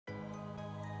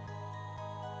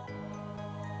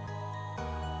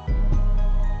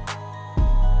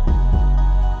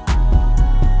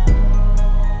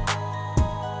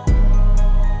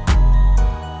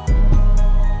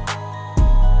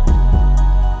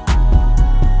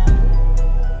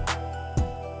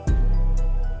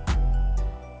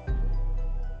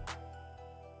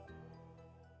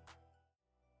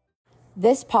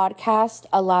This podcast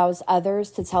allows others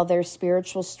to tell their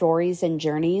spiritual stories and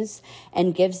journeys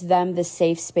and gives them the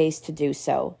safe space to do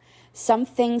so. Some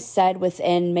things said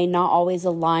within may not always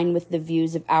align with the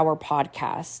views of our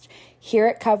podcast. Here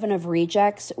at Coven of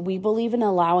Rejects, we believe in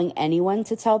allowing anyone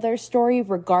to tell their story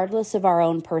regardless of our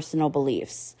own personal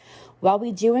beliefs. While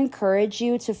we do encourage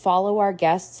you to follow our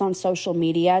guests on social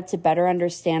media to better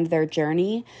understand their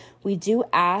journey, we do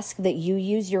ask that you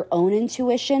use your own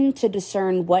intuition to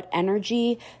discern what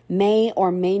energy may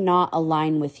or may not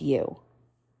align with you.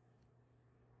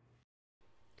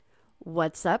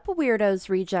 What's up, weirdos,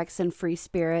 rejects, and free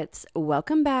spirits?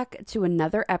 Welcome back to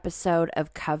another episode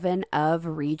of Coven of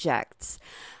Rejects.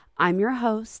 I'm your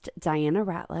host, Diana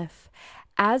Ratliff.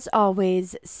 As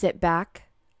always, sit back,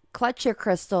 clutch your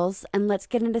crystals, and let's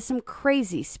get into some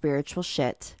crazy spiritual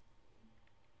shit.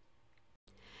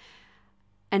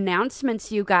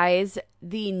 Announcements, you guys.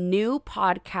 The new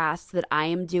podcast that I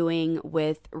am doing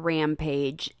with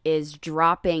Rampage is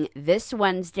dropping this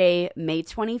Wednesday, May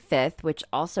 25th, which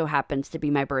also happens to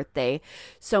be my birthday.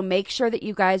 So make sure that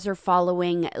you guys are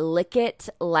following Lick It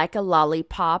Like a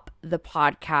Lollipop, the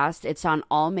podcast. It's on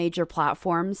all major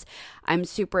platforms. I'm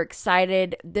super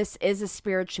excited. This is a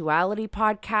spirituality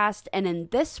podcast, and in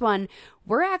this one,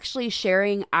 we're actually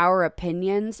sharing our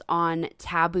opinions on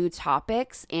taboo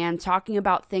topics and talking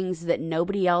about things that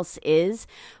nobody else is,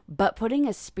 but putting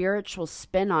a spiritual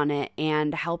spin on it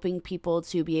and helping people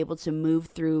to be able to move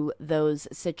through those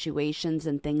situations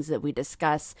and things that we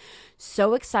discuss.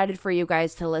 So excited for you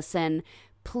guys to listen.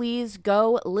 Please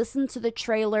go listen to the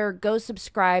trailer, go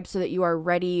subscribe so that you are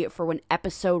ready for when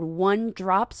episode 1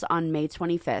 drops on May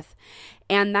 25th.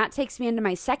 And that takes me into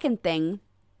my second thing.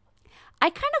 I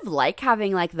kind of like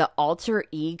having like the alter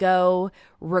ego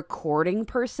recording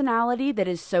personality that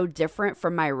is so different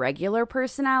from my regular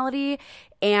personality.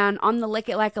 And on the Lick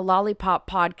It Like a Lollipop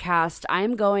podcast, I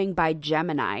am going by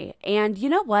Gemini. And you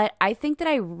know what? I think that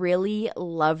I really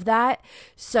love that.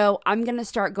 So I'm going to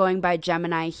start going by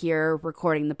Gemini here,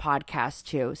 recording the podcast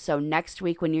too. So next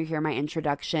week when you hear my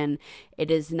introduction,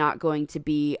 it is not going to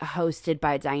be hosted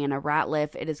by Diana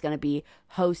Ratliff. It is going to be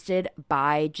hosted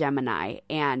by Gemini.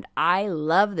 And I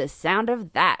love the sound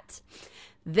of that.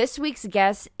 This week's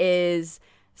guest is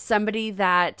somebody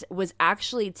that was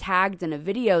actually tagged in a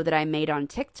video that I made on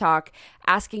TikTok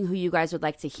asking who you guys would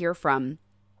like to hear from.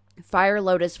 Fire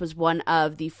Lotus was one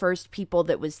of the first people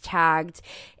that was tagged,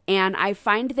 and I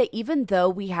find that even though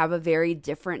we have a very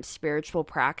different spiritual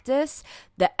practice,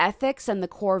 the ethics and the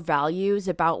core values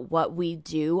about what we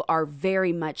do are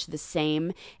very much the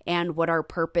same, and what our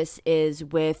purpose is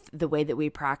with the way that we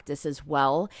practice as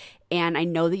well. And I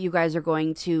know that you guys are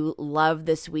going to love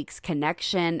this week's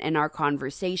connection and our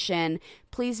conversation.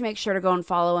 Please make sure to go and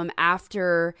follow him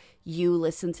after you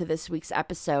listen to this week's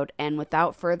episode. And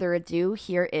without further ado,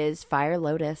 here is Fire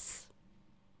Lotus.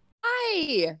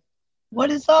 Hi. What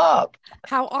is up?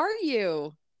 How are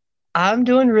you? I'm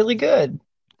doing really good.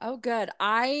 Oh, good.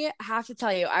 I have to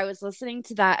tell you, I was listening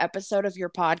to that episode of your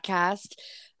podcast,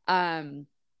 and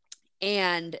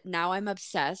now I'm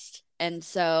obsessed. And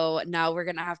so now we're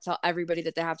going to have to tell everybody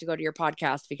that they have to go to your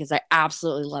podcast because I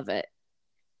absolutely love it.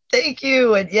 Thank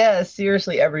you. And yes,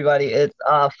 seriously, everybody, it's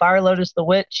Fire Lotus the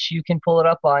Witch. You can pull it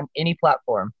up on any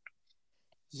platform.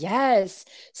 Yes.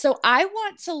 So I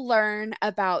want to learn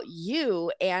about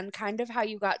you and kind of how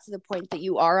you got to the point that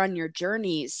you are on your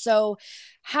journey. So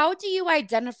how do you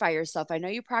identify yourself? I know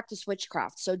you practice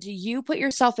witchcraft. So do you put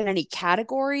yourself in any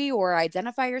category or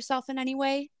identify yourself in any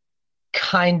way?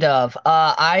 Kind of.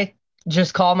 I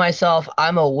just call myself,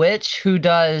 I'm a witch who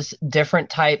does different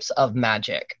types of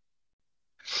magic.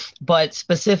 But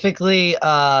specifically,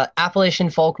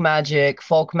 Appalachian folk magic,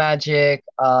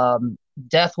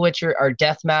 death witcher or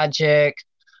death magic,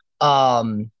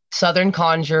 southern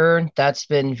conjure. That's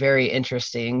been very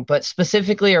interesting. But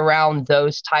specifically around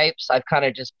those types, I've kind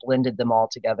of just blended them all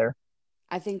together.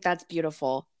 I think that's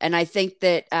beautiful. And I think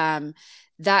that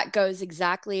that goes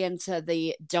exactly into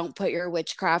the don't put your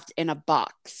witchcraft in a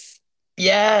box.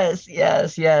 Yes.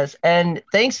 And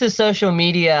thanks to social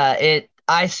media,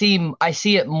 I see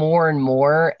it more and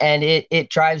more, and it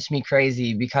drives me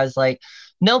crazy because like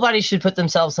nobody should put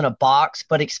themselves in a box,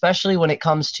 but especially when it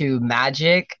comes to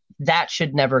magic, that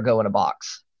should never go in a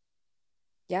box.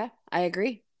 Yeah, I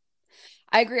agree.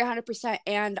 I agree 100%.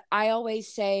 And I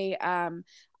always say,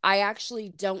 I actually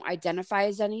don't identify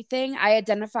as anything. I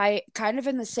identify kind of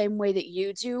in the same way that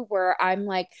you do, where I'm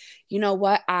like, you know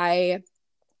what? I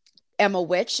am a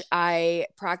witch. I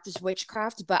practice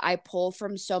witchcraft, but I pull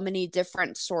from so many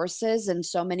different sources and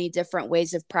so many different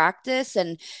ways of practice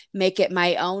and make it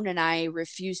my own. And I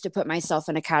refuse to put myself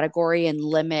in a category and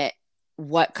limit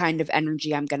what kind of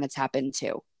energy I'm going to tap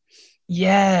into.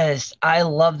 Yes, I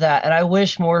love that. And I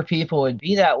wish more people would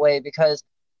be that way because,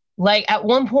 like, at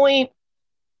one point,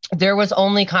 there was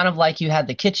only kind of like you had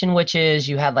the kitchen witches,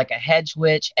 you had like a hedge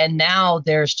witch, and now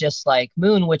there's just like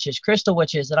moon witches, crystal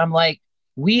witches. And I'm like,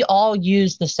 we all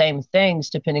use the same things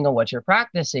depending on what you're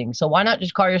practicing. So why not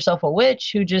just call yourself a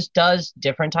witch who just does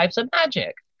different types of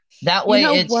magic? That You way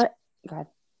know it's. what? Go ahead.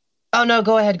 Oh, no,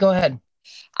 go ahead. Go ahead.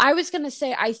 I was going to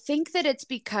say, I think that it's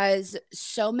because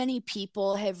so many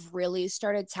people have really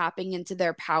started tapping into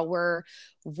their power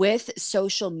with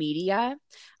social media.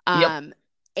 Yep.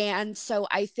 And so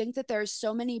I think that there's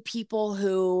so many people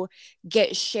who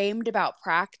get shamed about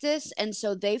practice. And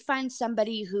so they find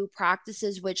somebody who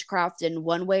practices witchcraft in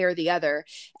one way or the other,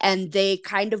 and they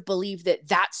kind of believe that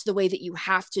that's the way that you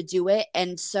have to do it.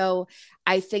 And so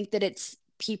I think that it's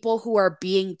people who are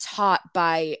being taught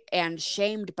by and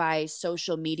shamed by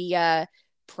social media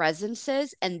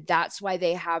presences, and that's why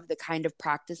they have the kind of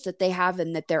practice that they have,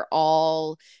 and that they're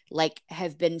all like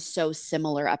have been so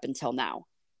similar up until now.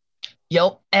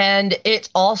 Yep. And it's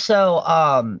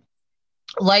also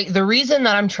like the reason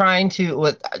that I'm trying to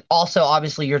with also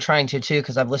obviously you're trying to too,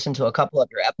 because I've listened to a couple of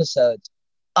your episodes,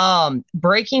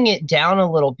 breaking it down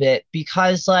a little bit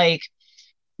because like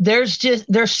there's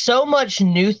so much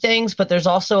new things, but there's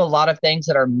also a lot of things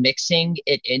that are mixing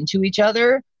it into each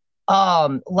other.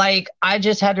 Like I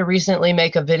just had to recently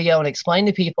make a video and explain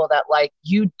to people that like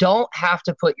you don't have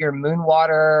to put your moon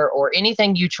water or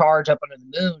anything you charge up under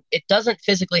the moon. It doesn't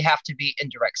physically have to be in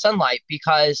direct sunlight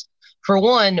because for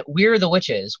one, we're the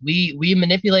witches. We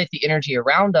manipulate the energy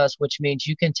around us, which means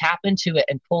you can tap into it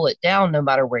and pull it down no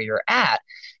matter where you're at.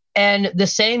 And the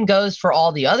same goes for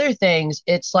all the other things.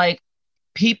 It's like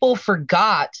people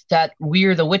forgot that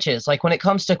we're the witches. Like when it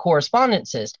comes to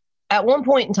correspondences, at one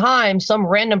point in time, some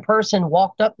random person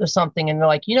walked up to something and they're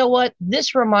like, you know what?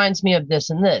 This reminds me of this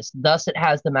and this. Thus, it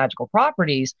has the magical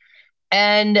properties.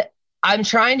 And I'm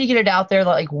trying to get it out there that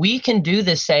like we can do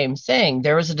the same thing.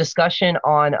 There was a discussion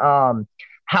on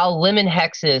how lemon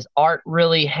hexes aren't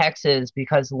really hexes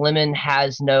because lemon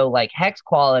has no like hex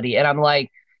quality. And I'm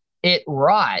like, it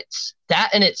rots.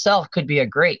 That in itself could be a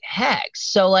great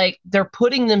hex. So like they're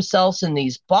putting themselves in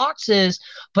these boxes,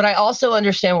 but I also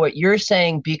understand what you're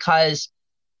saying because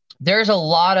there's a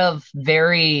lot of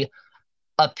very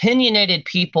opinionated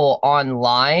people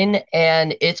online,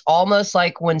 and it's almost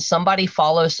like when somebody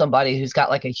follows somebody who's got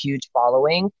like a huge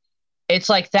following, it's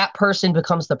like that person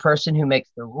becomes the person who makes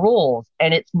the rules,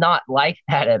 and it's not like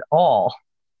that at all.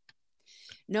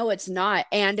 No, it's not.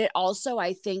 And it also,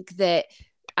 I think that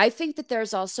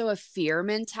there's also a fear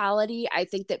mentality. I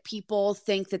think that people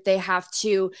think that they have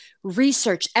to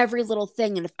research every little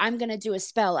thing. And if I'm going to do a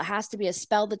spell, it has to be a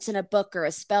spell that's in a book or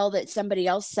a spell that somebody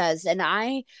else says. And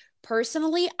I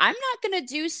personally, I'm not going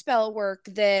to do spell work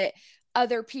that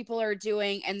other people are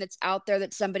doing and that's out there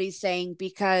that somebody's saying,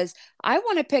 because I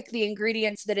want to pick the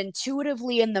ingredients that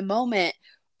intuitively in the moment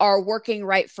are working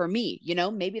right for me. You know,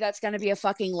 maybe that's going to be a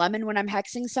fucking lemon when I'm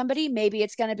hexing somebody. Maybe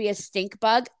it's going to be a stink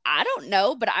bug. I don't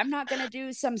know, but I'm not going to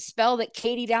do some spell that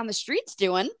Katie down the street's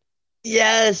doing.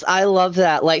 Yes, I love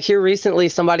that. Like here recently,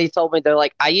 somebody told me they're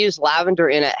like, I use lavender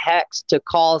in a hex to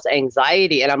cause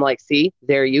anxiety. And I'm like, see,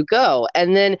 there you go.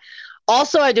 And then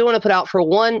also, I do want to put out for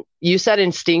one, you said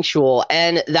instinctual,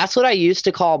 and that's what I used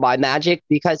to call my magic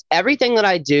because everything that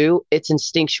I do, it's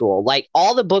instinctual. Like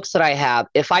all the books that I have,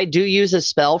 if I do use a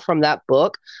spell from that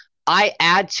book, I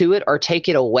add to it or take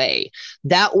it away.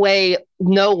 That way,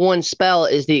 no one spell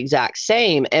is the exact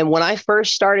same. And when I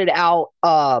first started out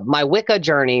my Wicca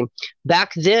journey,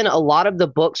 back then, a lot of the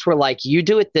books were like, you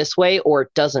do it this way or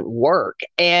it doesn't work.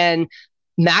 And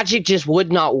magic just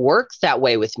would not work that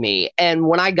way with me. And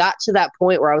when I got to that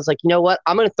point where I was like, you know what,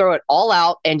 I'm going to throw it all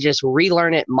out and just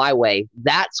relearn it my way.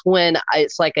 That's when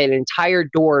it's like an entire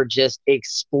door just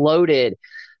exploded.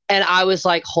 And I was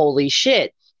like, holy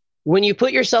shit. When you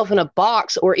put yourself in a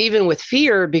box or even with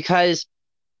fear, because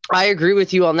I agree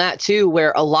with you on that too,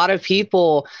 where a lot of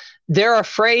people, they're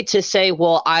afraid to say,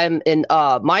 well, I'm in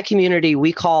my community,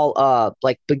 we call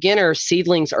like beginner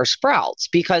seedlings or sprouts,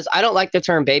 because I don't like the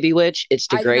term baby witch. It's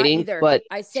degrading, but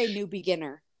I say new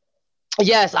beginner.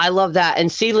 Yes, I love that.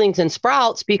 And seedlings and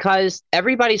sprouts, because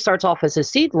everybody starts off as a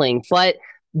seedling, but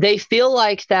they feel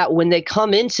like that when they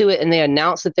come into it and they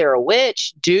announce that they're a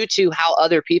witch due to how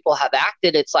other people have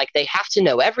acted, it's like they have to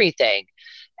know everything.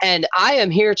 And I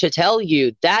am here to tell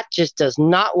you that just does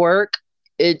not work.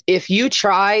 If you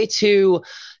try to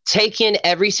take in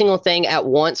every single thing at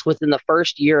once within the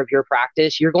first year of your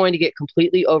practice, you're going to get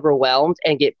completely overwhelmed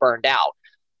and get burned out.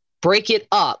 break it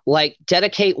up, like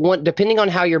dedicate one, depending on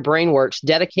how your brain works,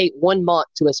 dedicate 1 month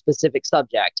to a specific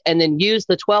subject, and then use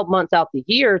the 12 months out the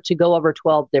year to go over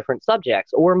 12 different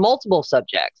subjects or multiple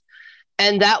subjects.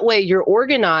 And that way you're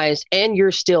organized and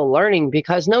you're still learning,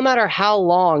 because no matter how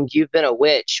long you've been a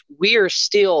witch, we are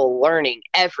still learning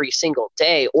every single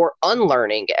day or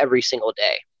unlearning every single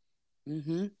day.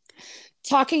 Mm-hmm.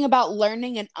 Talking about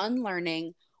learning and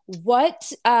unlearning,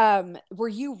 what were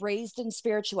you raised in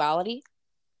spirituality?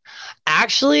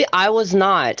 Actually, I was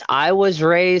not. I was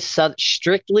raised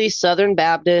strictly Southern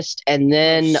Baptist, and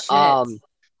then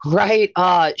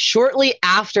shortly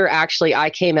after, actually, I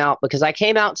came out, because I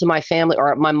came out to my family,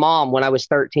 or my mom, when I was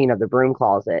 13, of the broom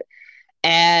closet.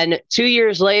 And 2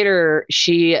 years later,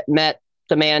 she met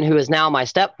the man who is now my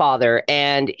stepfather,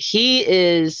 and he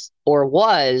is, or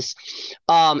was,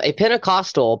 a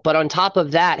Pentecostal, but on top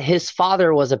of that, his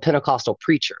father was a Pentecostal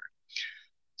preacher.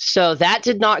 So that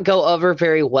did not go over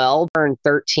very well. Turned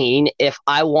 13. If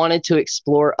I wanted to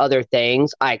explore other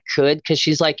things, I could, because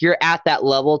she's like, you're at that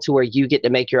level to where you get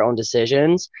to make your own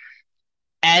decisions.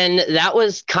 And that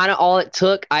was kind of all it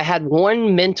took. I had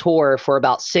one mentor for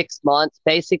about 6 months,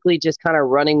 basically just kind of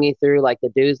running me through like the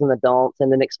do's and the don'ts,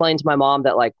 and then explain to my mom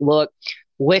that, like, look,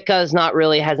 Wicca is not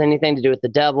really has anything to do with the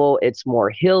devil. It's more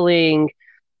healing.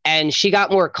 And she got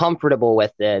more comfortable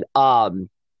with it. And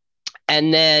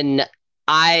then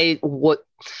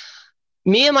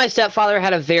me and my stepfather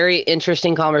had a very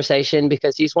interesting conversation,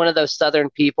 because he's one of those Southern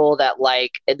people that,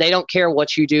 like, they don't care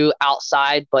what you do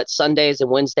outside, but Sundays and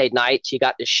Wednesday nights, you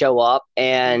got to show up.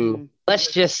 And let's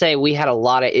just say we had a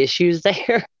lot of issues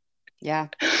there. Yeah.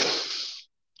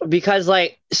 Because,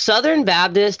 like, Southern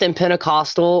Baptist and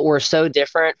Pentecostal were so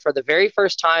different. For the very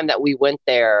first time that we went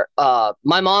there,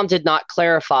 my mom did not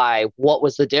clarify what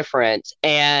was the difference.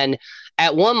 And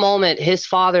at one moment, his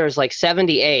father is like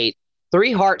 78,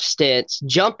 3 heart stents,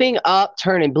 jumping up,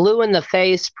 turning blue in the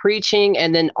face, preaching,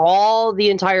 and then all the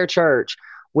entire church,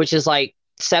 which is like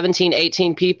 17,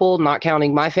 18 people, not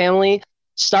counting my family,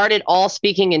 started all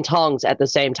speaking in tongues at the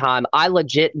same time. I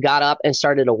legit got up and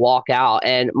started to walk out.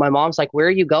 And my mom's like, where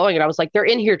are you going? And I was like, they're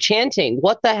in here chanting.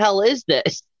 What the hell is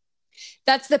this?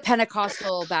 That's the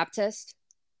Pentecostal Baptist?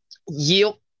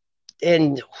 Yep.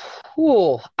 And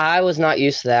I was not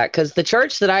used to that, because the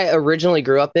church that I originally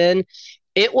grew up in,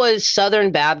 it was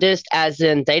Southern Baptist, as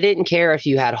in they didn't care if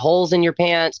you had holes in your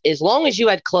pants. As long as you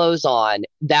had clothes on,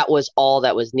 that was all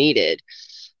that was needed.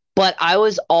 But I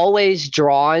was always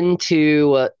drawn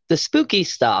to the spooky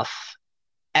stuff.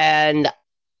 And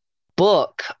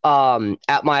book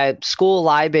at my school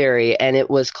library, and it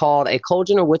was called A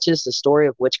Cauldron of Witches, The Story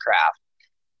of Witchcraft.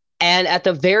 And at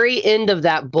the very end of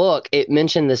that book, it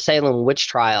mentioned the Salem witch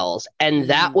trials. And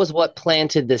that was what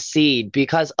planted the seed,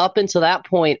 because up until that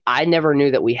point, I never knew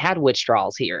that we had witch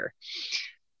trials here.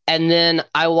 And then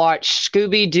I watched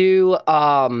Scooby-Doo,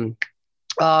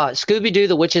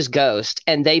 The Witch's Ghost,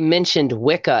 and they mentioned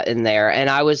Wicca in there. And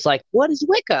I was like, what is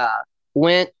Wicca?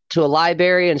 Went to a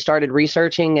library and started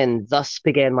researching, and thus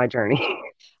began my journey.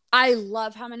 I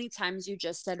love how many times you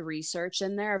just said research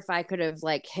in there. If I could have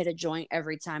like hit a joint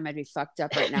every time, I'd be fucked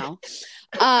up right now.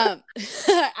 I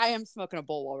am smoking a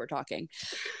bowl while we're talking.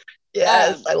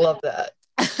 Yes, I love that.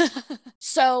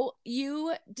 So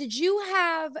did you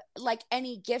have like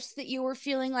any gifts that you were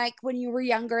feeling like when you were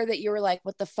younger that you were like,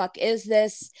 what the fuck is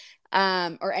this?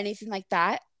 Or anything like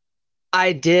that?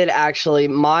 I did, actually.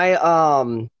 My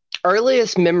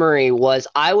earliest memory was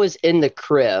I was in the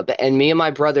crib, and me and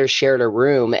my brother shared a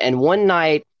room. And one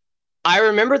night I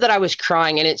remember that I was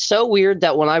crying, and it's so weird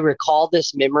that when I recall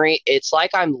this memory, it's like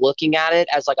I'm looking at it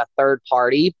as like a third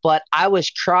party, but I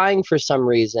was crying for some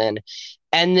reason.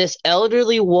 And this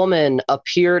elderly woman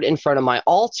appeared in front of my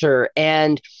altar,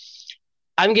 and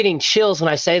I'm getting chills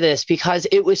when I say this, because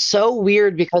it was so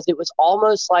weird, because it was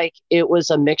almost like it was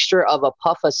a mixture of a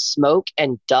puff of smoke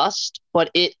and dust,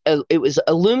 but it was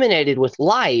illuminated with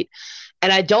light.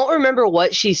 And I don't remember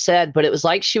what she said, but it was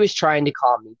like she was trying to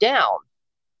calm me down.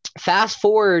 Fast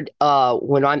forward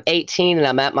when I'm 18 and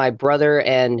I'm at my brother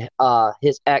and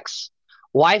his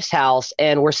ex-wife's house,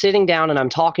 and we're sitting down and I'm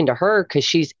talking to her because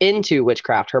she's into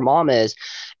witchcraft. Her mom is.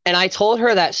 And I told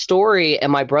her that story,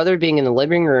 and my brother being in the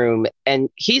living room, and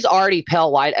he's already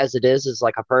pale white as it is as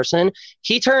like a person.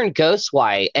 He turned ghost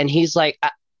white, and he's like,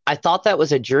 I thought that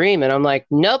was a dream. And I'm like,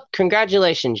 nope,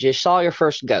 congratulations. You saw your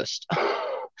first ghost.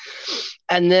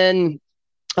 And then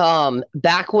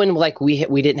back when like we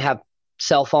didn't have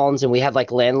cell phones and we had like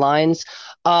landlines,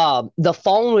 the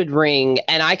phone would ring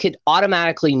and I could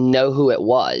automatically know who it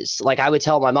was. Like I would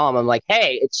tell my mom, I'm like,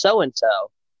 hey, it's so-and-so.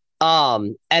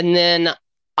 And then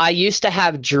I used to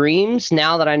have dreams.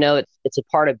 Now that I know it's a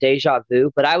part of deja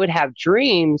vu, but I would have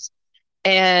dreams,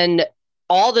 and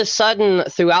all of a sudden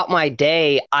throughout my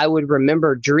day, I would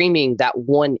remember dreaming that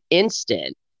one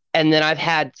instant. And then I've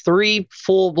had 3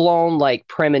 full blown like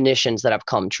premonitions that have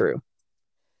come true.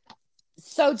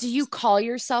 So do you call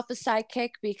yourself a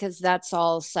psychic? Because that's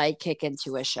all psychic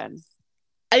intuition.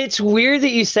 It's weird that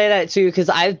you say that too, because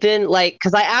I've been like,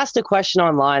 because I asked a question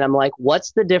online. I'm like,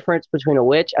 what's the difference between a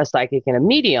witch, a psychic, and a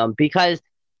medium? Because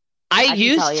I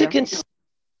can tell you.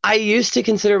 I used to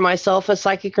consider myself a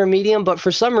psychic or medium, but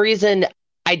for some reason,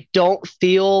 I don't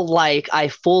feel like I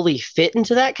fully fit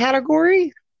into that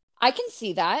category. I can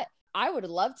see that. I would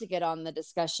love to get on the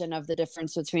discussion of the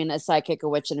difference between a psychic, a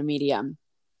witch, and a medium.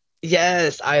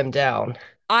 Yes, I am down.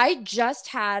 I just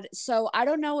had, so I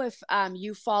don't know if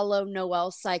you follow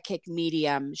Noelle Psychic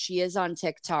Medium. She is on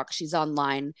TikTok. She's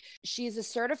online. She's a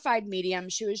certified medium.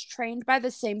 She was trained by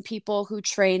the same people who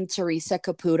trained Teresa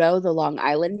Caputo, the Long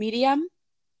Island medium.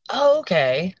 Oh,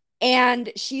 okay.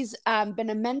 And she's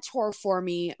been a mentor for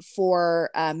me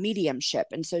for mediumship.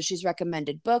 And so she's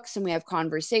recommended books and we have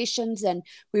conversations. And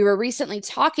we were recently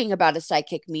talking about a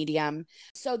psychic medium.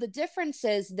 So the difference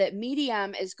is that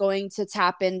medium is going to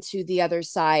tap into the other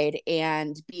side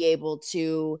and be able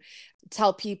to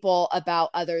tell people about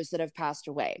others that have passed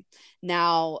away.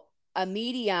 Now, a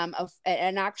medium,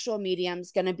 an actual medium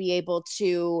is going to be able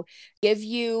to give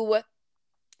you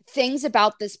things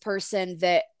about this person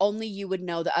that only you would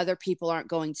know that other people aren't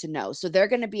going to know. So they're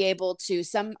going to be able to,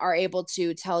 some are able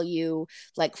to tell you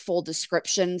like full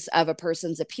descriptions of a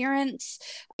person's appearance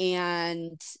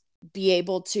and be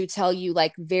able to tell you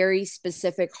like very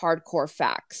specific hardcore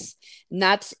facts. And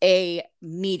that's a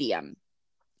medium.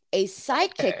 A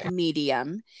psychic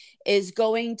medium is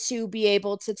going to be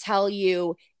able to tell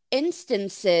you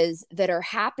instances that are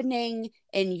happening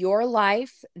in your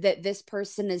life that this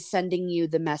person is sending you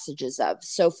the messages of.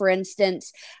 So for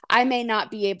instance, I may not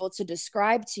be able to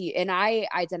describe to you, and I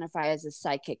identify as a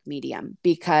psychic medium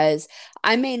because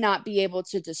I may not be able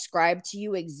to describe to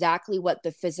you exactly what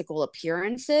the physical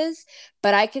appearance is,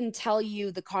 but I can tell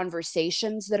you the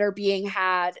conversations that are being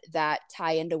had that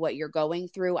tie into what you're going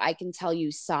through. I can tell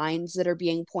you signs that are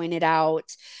being pointed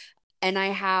out. And I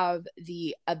have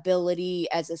the ability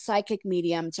as a psychic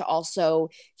medium to also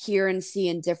hear and see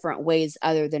in different ways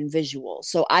other than visual.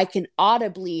 So I can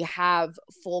audibly have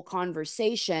full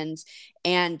conversations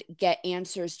and get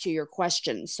answers to your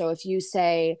questions. So if you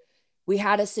say, we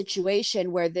had a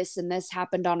situation where this and this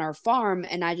happened on our farm,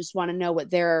 and I just want to know what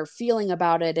their feeling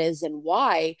about it is and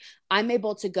why, I'm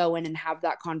able to go in and have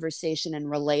that conversation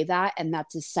and relay that. And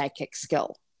that's a psychic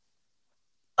skill.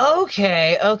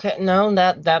 Okay. No,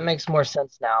 that makes more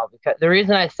sense now, because the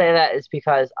reason I say that is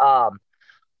because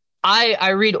I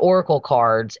read oracle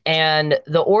cards, and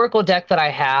the oracle deck that I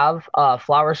have,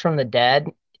 Flowers from the Dead,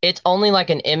 it's only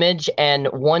like an image and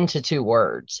 1 to 2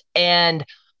 words. And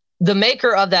the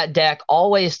maker of that deck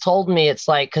always told me, it's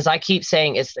like, because I keep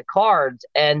saying it's the cards,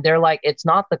 and they're like, it's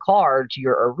not the cards,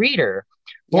 you're a reader.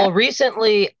 Yep. Well,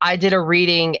 recently I did a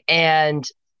reading, and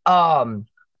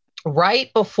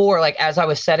right before, like as I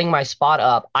was setting my spot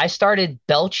up, I started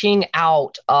belching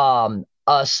out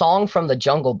a song from the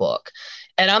Jungle Book.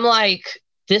 And I'm like,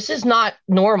 this is not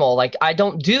normal. Like, I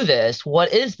don't do this.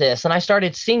 What is this? And I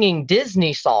started singing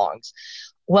Disney songs.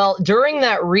 Well, during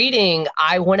that reading,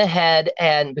 I went ahead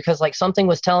and, because like something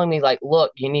was telling me like,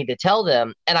 look, you need to tell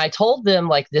them. And I told them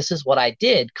like, this is what I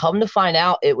did. Come to find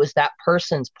out, it was that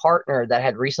person's partner that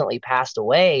had recently passed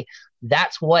away.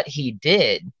 That's what he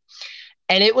did.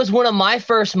 And it was one of my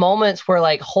first moments where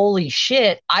like, holy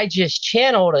shit, I just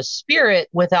channeled a spirit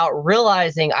without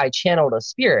realizing I channeled a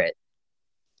spirit.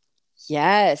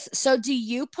 Yes. So do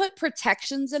you put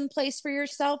protections in place for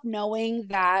yourself, knowing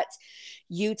that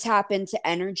you tap into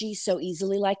energy so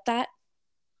easily like that?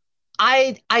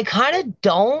 I kind of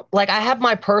don't. Like, I have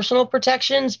my personal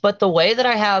protections, but the way that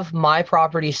I have my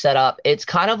property set up, it's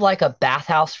kind of like a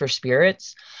bathhouse for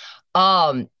spirits.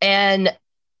 And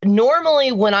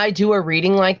normally when I do a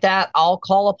reading like that, I'll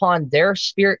call upon their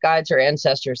spirit guides or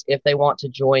ancestors if they want to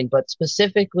join, but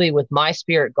specifically with my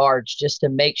spirit guards, just to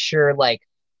make sure like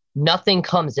nothing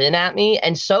comes in at me.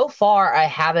 And so far I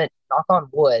haven't, knock on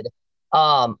wood,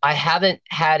 I haven't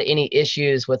had any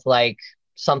issues with like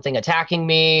something attacking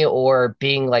me or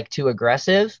being like too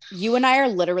aggressive. You and I are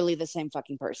literally the same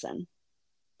fucking person.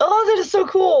 Oh, that is so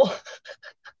cool.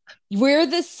 We're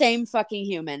the same fucking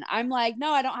human. I'm like,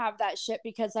 no, I don't have that shit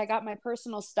because I got my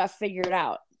personal stuff figured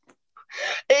out.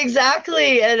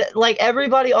 Exactly. And like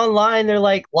everybody online, they're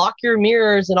like, lock your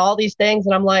mirrors and all these things.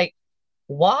 And I'm like,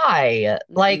 why?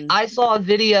 Like, Mm-mm. I saw a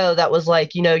video that was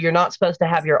like, you're not supposed to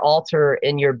have your altar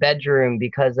in your bedroom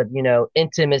because of,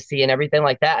 intimacy and everything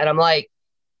like that. And I'm like,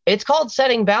 it's called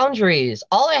setting boundaries.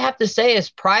 All I have to say is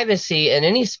privacy, and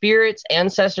any spirits,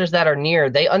 ancestors that are near,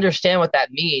 they understand what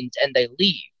that means and they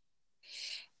leave.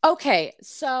 Okay,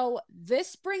 so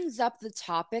this brings up the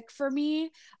topic for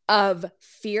me of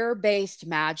fear-based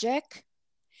magic.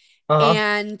 Uh-huh.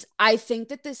 And I think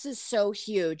that this is so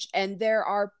huge. And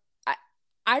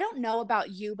I don't know about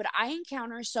you, but I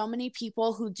encounter so many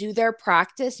people who do their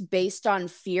practice based on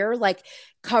fear, like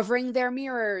covering their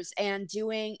mirrors and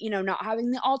doing, not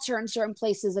having the altar in certain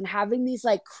places and having these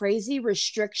like crazy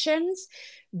restrictions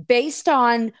based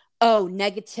on, oh,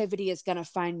 negativity is going to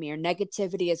find me or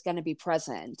negativity is going to be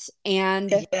present.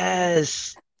 And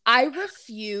Yes. I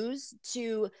refuse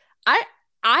to. I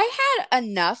I had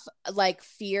enough like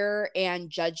fear and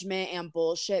judgment and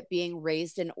bullshit being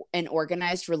raised in an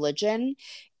organized religion,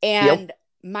 Yep. and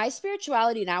my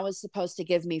spirituality now is supposed to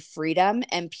give me freedom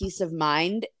and peace of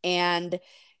mind. And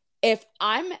if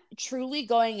I'm truly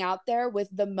going out there with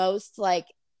the most like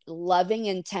loving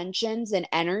intentions and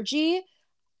energy,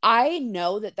 I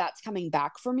know that that's coming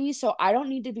back for me. So I don't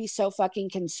need to be so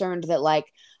fucking concerned that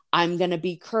like I'm going to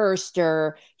be cursed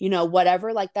or,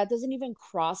 whatever. Like that doesn't even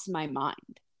cross my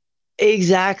mind.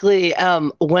 Exactly.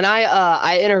 When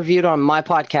I interviewed on my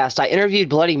podcast, I interviewed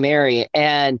Bloody Mary,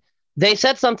 and they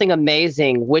said something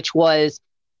amazing, which was,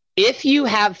 if you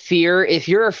have fear, if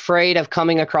you're afraid of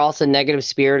coming across a negative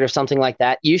spirit or something like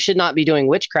that, you should not be doing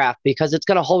witchcraft because it's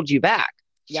going to hold you back.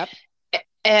 Yep.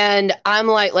 And I'm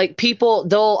like people,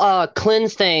 they'll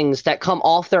cleanse things that come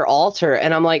off their altar.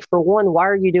 And I'm like, for one, why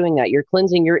are you doing that? You're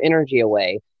cleansing your energy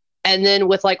away. And then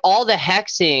with like all the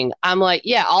hexing, I'm like,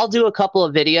 yeah, I'll do a couple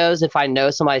of videos if I know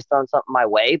somebody's thrown something my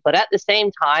way. But at the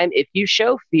same time, if you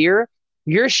show fear,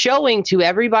 you're showing to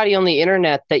everybody on the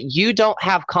internet that you don't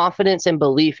have confidence and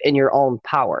belief in your own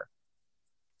power.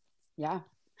 Yeah.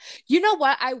 You know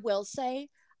what I will say?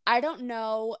 I don't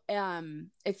know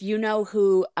if you know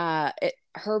who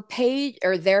her page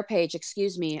or their page,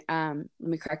 excuse me, let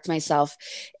me correct myself,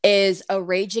 is a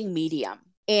raging medium.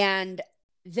 And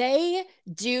they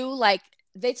do like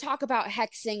they talk about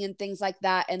hexing and things like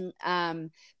that,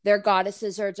 and their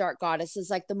goddesses are dark goddesses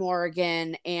like the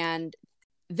Morrigan, and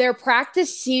their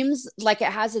practice seems like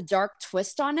it has a dark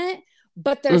twist on it,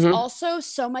 but there's Hmm. also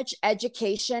so much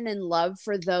education and love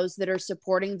for those that are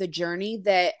supporting the journey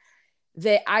that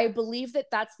I believe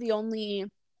that that's the only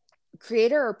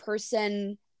creator or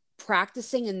person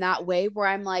practicing in that way where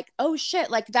I'm like, oh shit,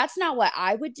 like that's not what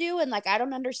I would do. And like, I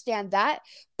don't understand that,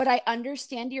 but I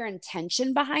understand your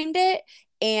intention behind it.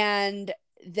 And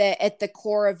that at the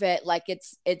core of it, like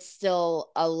it's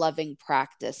still a loving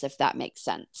practice, if that makes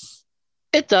sense.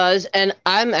 It does, and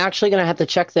I'm actually gonna have to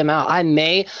check them out.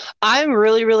 I'm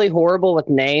really, really horrible with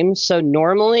names. So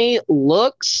normally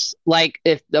looks, like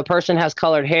if the person has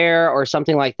colored hair or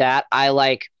something like that, I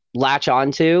like latch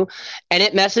onto. And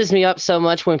it messes me up so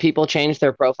much when people change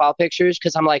their profile pictures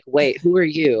because I'm like, wait, who are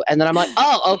you? And then I'm like,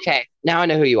 oh, okay, now I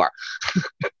know who you are.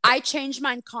 I change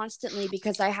mine constantly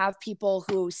because I have people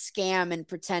who scam and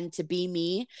pretend to be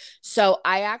me. So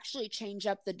I actually change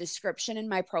up the description in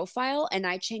my profile and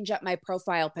I change up my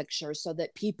profile picture so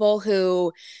that people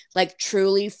who like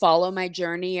truly follow my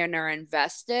journey and are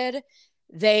invested,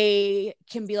 they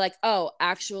can be like, oh,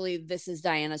 actually, this is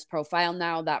Diana's profile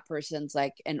now. That person's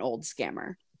like an old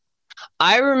scammer.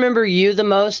 I remember you the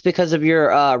most because of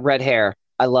your red hair.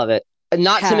 I love it.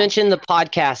 Not to mention the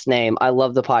podcast name. I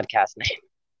love the podcast name.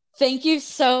 Thank you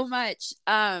so much.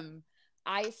 I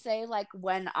say like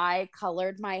when I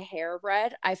colored my hair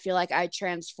red, I feel like I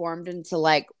transformed into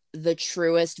like the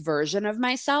truest version of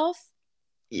myself.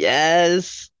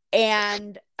 Yes.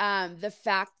 And the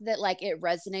fact that like it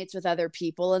resonates with other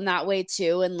people in that way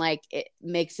too, and like it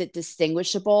makes it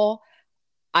distinguishable,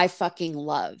 I fucking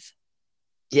love.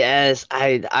 Yes,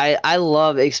 I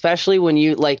love, especially when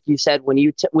you, like you said, when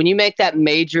you make that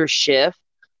major shift,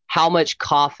 how much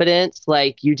confidence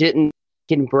like you didn't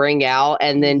can bring out,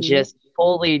 and then Mm-hmm. just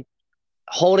fully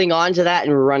holding on to that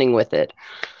and running with it.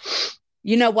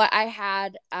 You know what I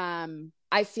had?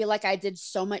 I feel like I did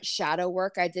so much shadow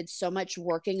work. I did so much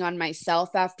working on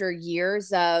myself after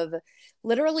years of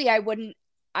literally I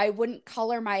wouldn't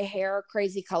color my hair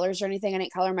crazy colors or anything. I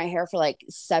didn't color my hair for like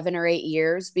 7 or 8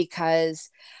 years because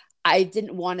I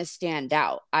didn't want to stand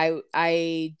out.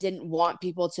 I didn't want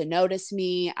people to notice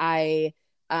me.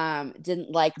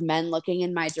 didn't like men looking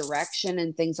in my direction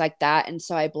and things like that. And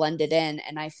so I blended in.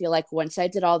 And I feel like once I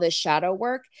did all this shadow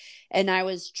work and I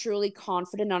was truly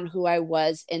confident on who I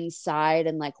was inside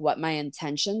and like what my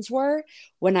intentions were,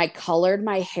 when I colored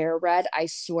my hair red, I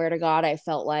swear to God, I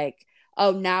felt like,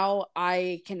 oh, now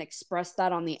I can express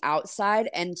that on the outside.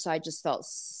 And so I just felt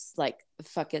like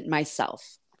fucking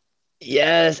myself.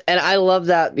 Yes, and I love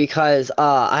that because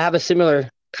I have a similar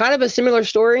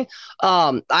story.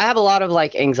 I have a lot of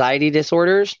like anxiety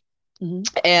disorders,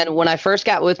 and when I first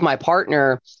got with my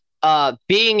partner,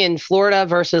 being in Florida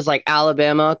versus like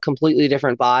Alabama, completely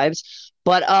different vibes.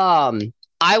 But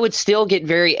I would still get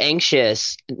very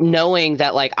anxious knowing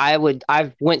that like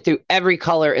I've went through every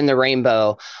color in the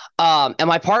rainbow. And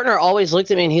my partner always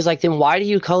looked at me and he's like, then why do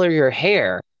you color your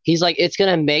hair? He's like, it's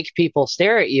gonna make people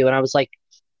stare at you. And I was like,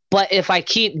 but if I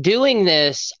keep doing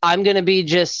this, I'm gonna be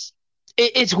just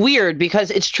it's weird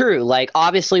because it's true. Like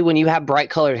obviously when you have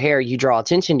bright colored hair, you draw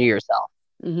attention to yourself.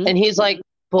 And he's like,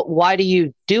 but why do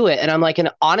you do it? And I'm like, and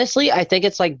honestly, I think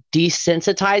it's like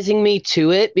desensitizing me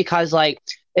to it because like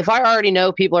if I already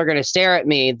know people are going to stare at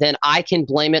me, then I can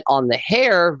blame it on the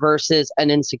hair versus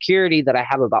an insecurity that I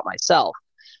have about myself.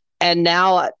 And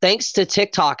now, thanks to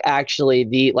TikTok, actually,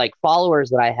 the like followers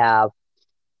that I have,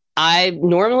 I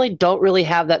normally don't really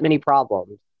have that many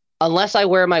problems unless I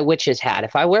wear my witch's hat.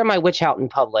 If I wear my witch hat in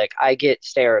public, I get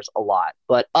stares a lot.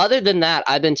 But other than that,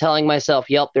 I've been telling myself,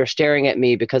 yep, they're staring at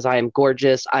me because I am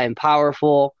gorgeous, I am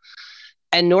powerful.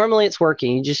 And normally it's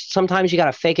working. Sometimes you got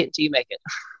to fake it till you make it.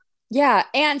 Yeah.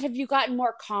 And have you gotten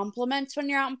more compliments when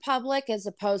you're out in public as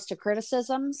opposed to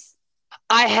criticisms?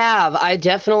 I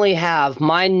definitely have.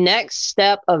 My next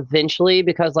step eventually,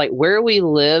 because like where we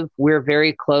live, we're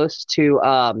very close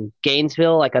to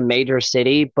Gainesville, like a major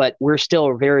city, but we're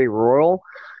still very rural.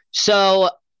 So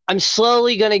I'm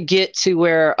slowly going to get to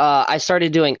where I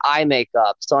started doing eye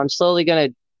makeup. So I'm slowly going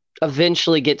to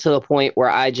eventually get to the point where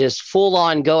I just full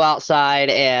on go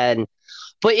outside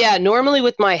but yeah, normally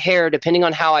with my hair, depending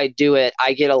on how I do it,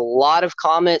 I get a lot of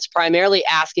comments primarily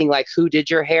asking like, who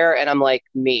did your hair? And I'm like,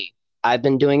 me. I've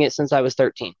been doing it since I was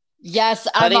 13. Yes,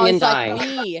 I'm always like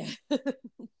me.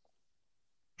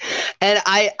 And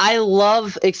I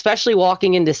love, especially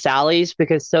walking into Sally's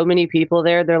because so many people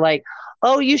there, they're like,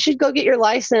 oh, you should go get your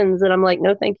license. And I'm like,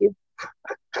 no, thank you.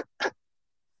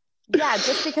 Yeah,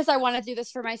 just because I want to do this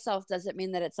for myself doesn't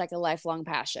mean that it's like a lifelong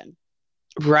passion.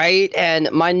 Right. And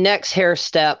my next hair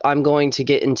step, I'm going to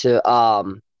get into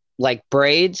like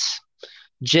braids.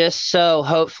 Just so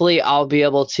hopefully I'll be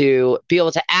able to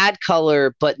add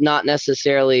color, but not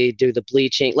necessarily do the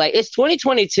bleaching. Like it's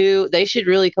 2022. They should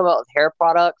really come out with hair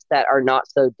products that are not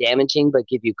so damaging, but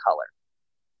give you color.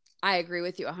 I agree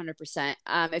with you 100%.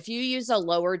 If you use a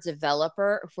lower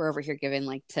developer, if we're over here giving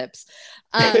like tips,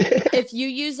 if you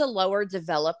use a lower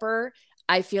developer,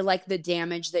 I feel like the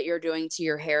damage that you're doing to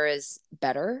your hair is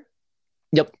better.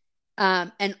 Yep.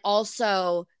 And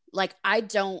also, like I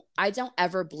don't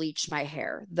ever bleach my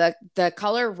hair. The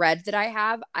color red that I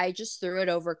have, I just threw it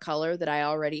over color that I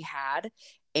already had,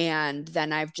 and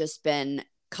then I've just been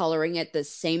coloring it the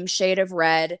same shade of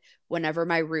red whenever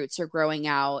my roots are growing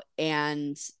out,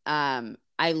 and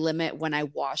I limit when I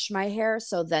wash my hair,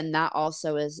 so then that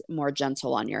also is more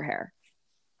gentle on your hair.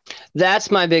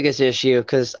 That's my biggest issue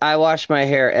because I wash my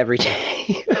hair every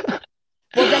day.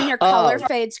 Well, then your color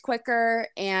fades quicker,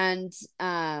 and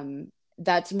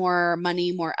that's more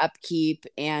money, more upkeep,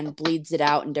 and bleeds it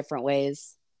out in different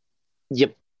ways.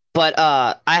 Yep. But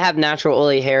I have natural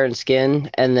oily hair and skin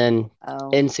and then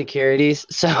insecurities.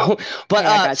 So,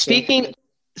 but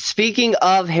speaking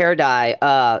of hair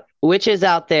dye, witches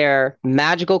out there,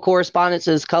 magical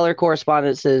correspondences, color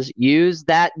correspondences, use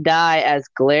that dye as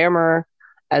glamour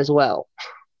as well.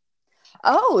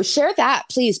 Oh, share that.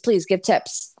 Please give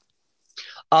tips.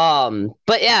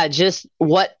 But yeah, just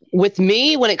with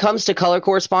me, when it comes to color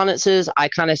correspondences, I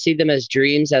kind of see them as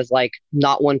dreams, as like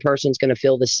not one person's going to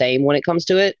feel the same when it comes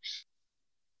to it.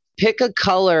 Pick a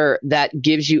color that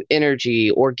gives you energy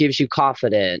or gives you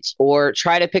confidence, or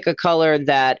try to pick a color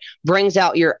that brings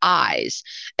out your eyes.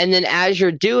 And then as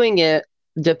you're doing it,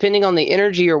 depending on the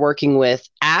energy you're working with,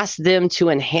 ask them to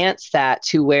enhance that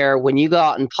to where when you go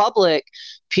out in public,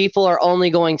 people are only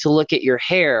going to look at your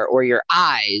hair or your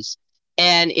eyes.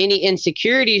 And any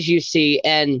insecurities you see,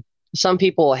 and some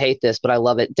people will hate this, but I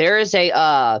love it. There is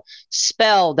a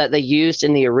spell that they used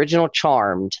in the original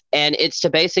Charmed, and it's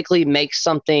to basically make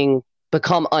something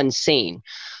become unseen.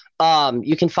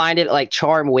 You can find it like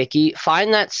Charm Wiki.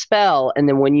 Find that spell, and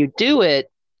then when you do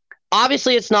it,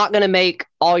 obviously it's not going to make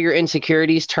all your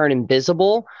insecurities turn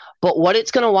invisible, But what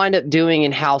it's going to wind up doing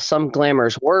and how some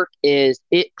glamours work is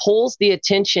it pulls the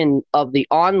attention of the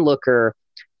onlooker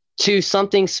to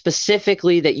something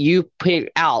specifically that you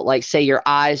pick out, like say your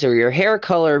eyes or your hair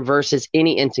color versus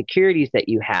any insecurities that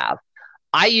you have.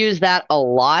 I use that a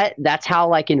lot. That's how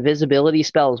like invisibility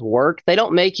spells work. They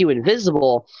don't make you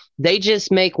invisible. They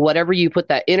just make whatever you put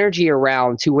that energy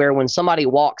around to where when somebody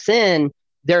walks in,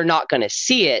 they're not going to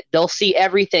see it. They'll see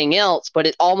everything else, but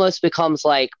it almost becomes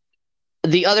like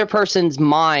the other person's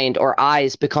mind or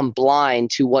eyes become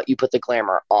blind to what you put the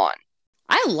glamour on.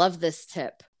 I love this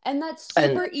tip. And that's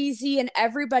super easy, and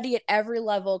everybody at every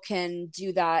level can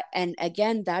do that. And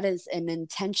again, that is an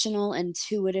intentional,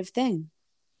 intuitive thing.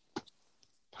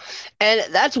 And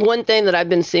that's one thing that I've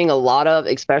been seeing a lot of,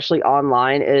 especially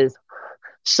online, is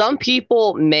some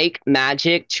people make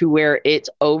magic to where it's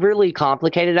overly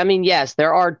complicated. I mean, yes,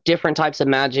 there are different types of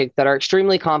magic that are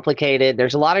extremely complicated.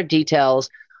 There's a lot of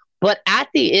details. But at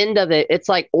the end of it, it's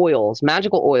like oils,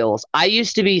 magical oils. I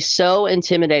used to be so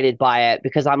intimidated by it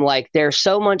because I'm like, there's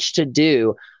so much to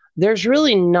do. There's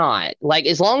really not. Like,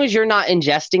 as long as you're not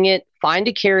ingesting it, find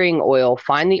a carrying oil,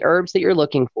 find the herbs that you're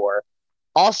looking for.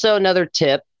 Also, another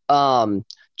tip,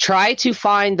 try to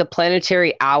find the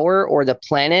planetary hour or the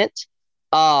planet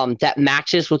that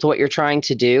matches with what you're trying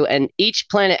to do. And each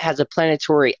planet has a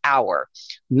planetary hour.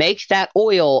 Make that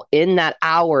oil in that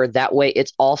hour. That way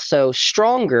it's also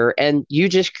stronger. And you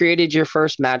just created your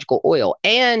first magical oil.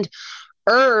 And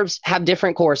herbs have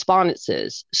different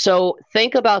correspondences. So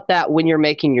think about that when you're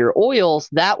making your oils.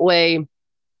 That way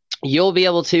you'll be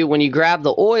able to, when you grab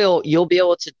the oil, you'll be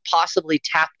able to possibly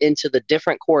tap into the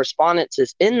different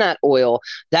correspondences in that oil.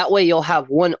 That way you'll have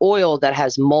one oil that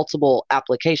has multiple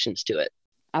applications to it.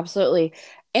 Absolutely.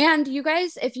 And you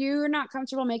guys, if you're not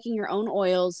comfortable making your own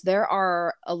oils, there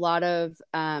are a lot of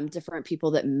different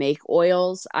people that make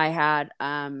oils. I had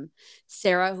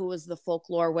Sarah, who was the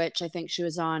folklore witch. I think she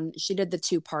did the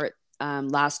 2-part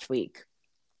last week.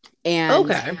 And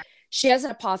okay. She has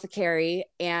an apothecary,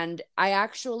 and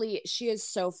she is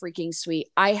so freaking sweet.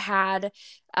 I had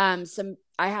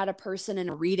a person in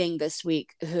a reading this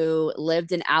week who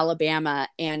lived in Alabama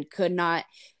and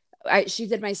she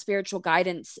did my spiritual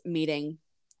guidance meeting,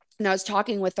 and I was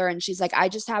talking with her, and she's like, I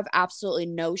just have absolutely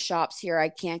no shops here. I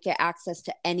can't get access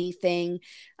to anything.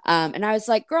 And I was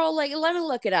like, girl, like, let me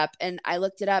look it up. And I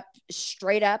looked it up.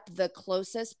 Straight up, the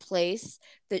closest place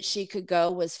that she could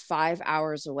go was 5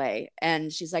 hours away.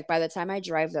 And she's like, by the time I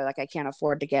drive there, like, I can't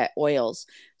afford to get oils.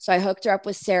 So I hooked her up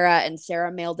with Sarah, and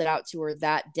Sarah mailed it out to her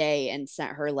that day and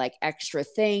sent her like extra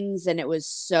things. And it was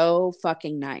so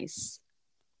fucking nice.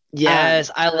 Yes,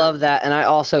 I love that. And I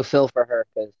also feel for her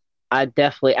because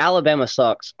Alabama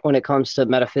sucks when it comes to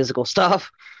metaphysical stuff.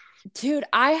 Dude,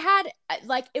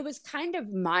 it was kind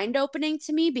of mind-opening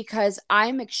to me because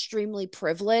I'm extremely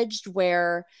privileged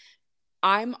where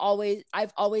I've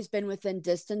always been within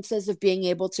distances of being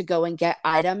able to go and get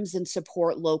items and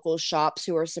support local shops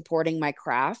who are supporting my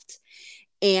craft.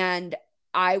 And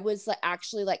I was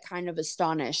actually like kind of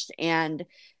astonished. And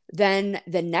then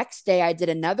the next day I did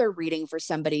another reading for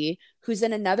somebody who's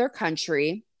in another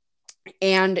country.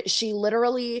 And she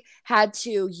literally had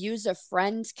to use a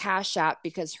friend's Cash App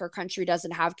because her country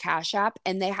doesn't have Cash App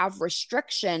and they have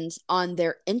restrictions on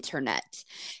their internet.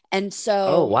 And so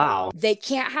oh, wow. They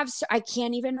can't have, I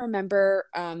can't even remember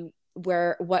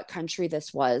what country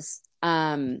this was.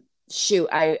 Shoot,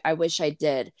 I wish I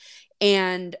did.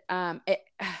 And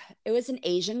it was an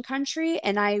Asian country,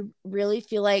 and I really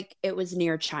feel like it was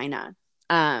near China.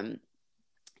 And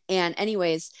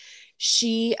anyways,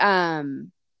 she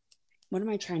what am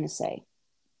I trying to say?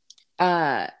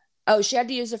 She had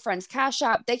to use a friend's Cash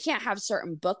App. They can't have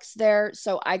certain books there.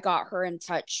 So I got her in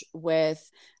touch with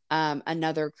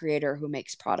another creator who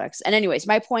makes products. And anyways,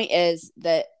 my point is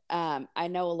that I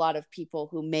know a lot of people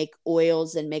who make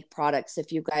oils and make products.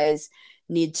 If you guys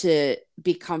need to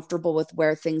be comfortable with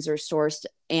where things are sourced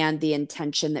and the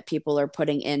intention that people are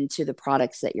putting into the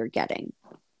products that you're getting.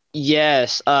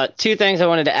 Yes. 2 things I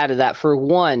wanted to add to that. For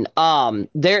one,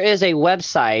 there is a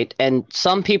website, and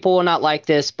some people will not like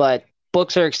this, but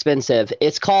books are expensive.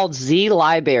 It's called Z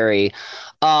Library.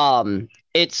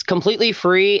 It's completely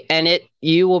free, and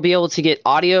you will be able to get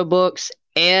audiobooks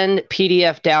and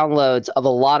PDF downloads of a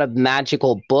lot of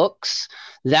magical books.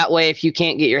 That way, if you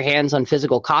can't get your hands on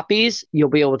physical copies, you'll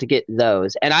be able to get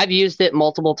those. And I've used it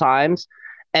multiple times.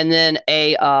 And then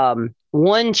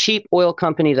one cheap oil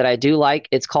company that I do like,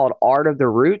 it's called Art of the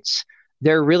Roots.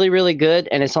 They're really, really good,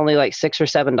 and it's only like $6 or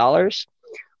 $7.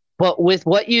 But with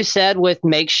what you said, with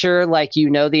make sure like you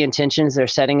know the intentions they're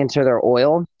setting into their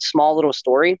oil, small little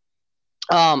story.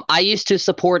 I used to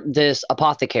support this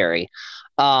apothecary.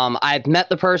 I've met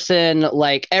the person,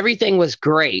 like everything was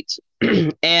great.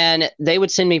 And they would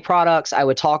send me products. I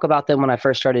would talk about them when I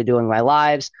first started doing my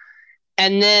lives.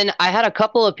 And then I had a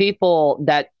couple of people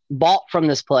that bought from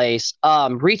this place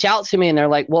reach out to me, and they're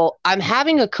like, well, I'm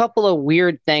having a couple of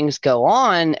weird things go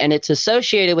on, and it's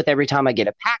associated with every time I get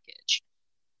a package.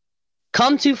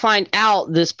 Come to find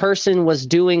out, this person was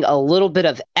doing a little bit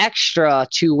of extra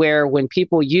to where when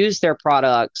people use their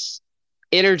products,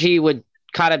 energy would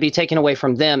kind of be taken away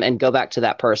from them and go back to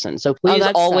that person. So please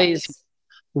always sucks.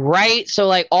 right. So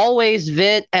like always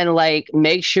vet and like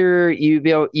make sure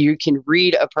you can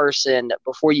read a person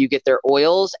before you get their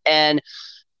oils. And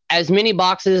as many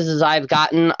boxes as I've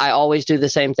gotten, I always do the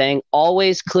same thing.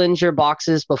 Always cleanse your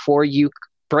boxes before you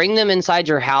bring them inside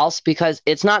your house, because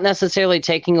it's not necessarily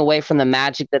taking away from the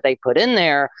magic that they put in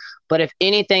there. But if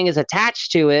anything is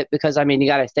attached to it, because I mean, you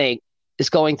got to think it's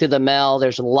going through the mail,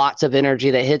 there's lots of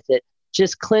energy that hits it.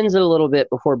 Just cleanse it a little bit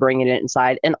before bringing it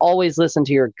inside, and always listen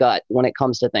to your gut when it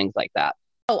comes to things like that.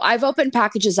 Oh, I've opened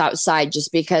packages outside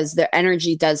just because their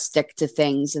energy does stick to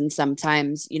things. And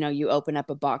sometimes, you open up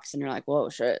a box and you're like, whoa,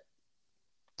 shit.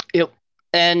 Yep.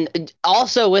 And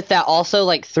also with that, also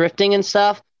like thrifting and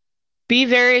stuff, be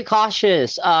very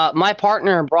cautious. My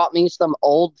partner brought me some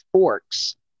old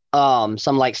forks, some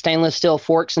like stainless steel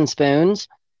forks and spoons.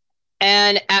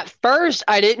 And at first,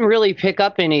 I didn't really pick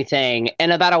up anything.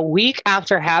 And about a week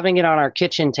after having it on our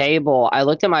kitchen table, I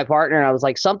looked at my partner and I was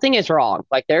like, something is wrong.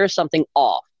 Like, there's something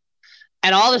off.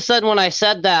 And all of a sudden, when I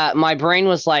said that, my brain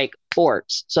was like,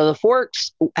 forks. So the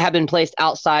forks have been placed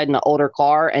outside in an older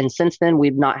car. And since then,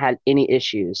 we've not had any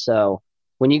issues. So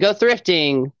when you go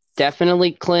thrifting,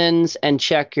 definitely cleanse and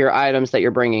check your items that you're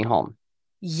bringing home.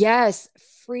 Yes,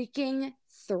 freaking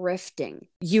thrifting.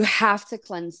 You have to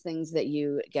cleanse things that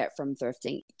you get from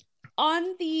thrifting.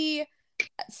 On the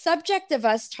subject of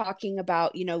us talking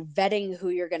about, vetting who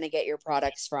you're going to get your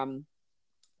products from,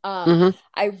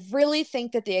 I really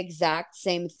think that the exact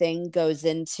same thing goes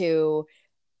into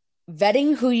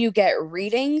vetting who you get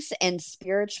readings and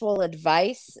spiritual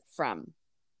advice from.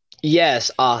 Yes,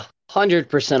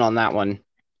 100% on that one.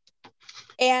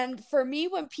 And for me,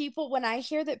 when I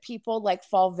hear that people like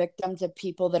fall victim to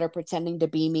people that are pretending to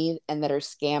be me and that are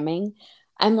scamming,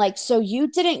 I'm like, so you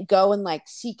didn't go and like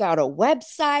seek out a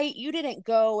website. You didn't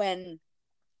go and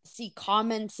see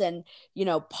comments and,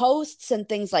 posts and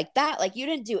things like that. Like, you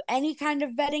didn't do any kind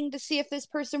of vetting to see if this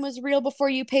person was real before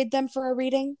you paid them for a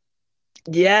reading.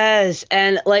 Yes.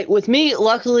 And like with me,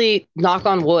 luckily, knock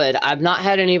on wood, I've not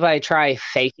had anybody try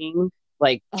faking,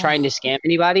 like trying to scam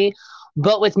anybody.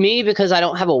 But with me, because I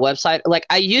don't have a website, like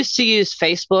I used to use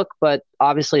Facebook, but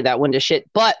obviously that went to shit.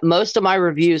 But most of my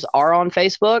reviews are on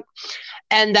Facebook.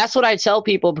 And that's what I tell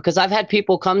people, because I've had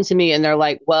people come to me and they're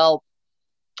like, well,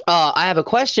 I have a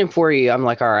question for you. I'm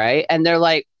like, all right. And they're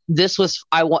like,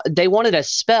 they wanted a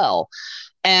spell.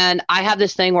 And I have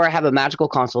this thing where I have a magical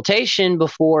consultation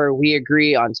before we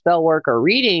agree on spell work or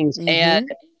readings. And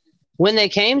when they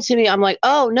came to me, I'm like,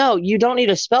 oh, no, you don't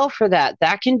need a spell for that.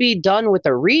 That can be done with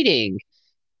a reading.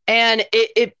 And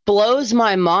it blows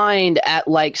my mind at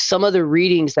like some of the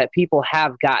readings that people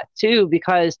have got too,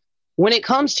 because when it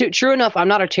comes to, true enough, I'm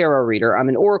not a tarot reader, I'm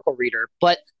an oracle reader,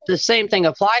 but the same thing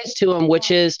applies to them, which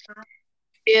is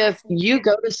if you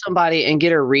go to somebody and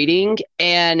get a reading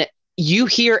and you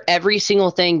hear every single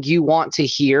thing you want to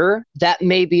hear, that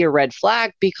may be a red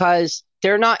flag, because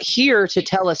they're not here to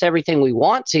tell us everything we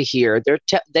want to hear.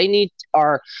 The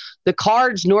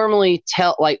cards normally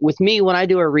tell, like with me, when I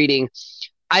do a reading,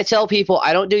 I tell people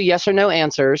I don't do yes or no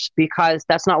answers, because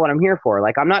that's not what I'm here for.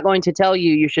 Like, I'm not going to tell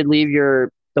you should leave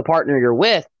the partner you're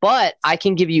with, but I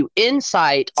can give you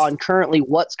insight on currently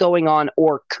what's going on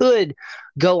or could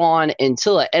go on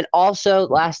until it. And also,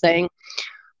 last thing,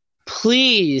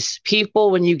 please,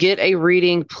 people, when you get a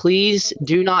reading, please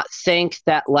do not think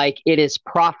that like it is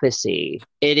prophecy.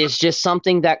 It is just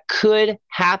something that could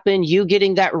happen. You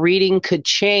getting that reading could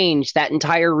change that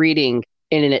entire reading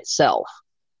in itself.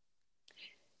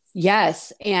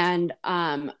 Yes. And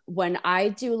when I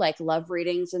do like love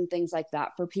readings and things like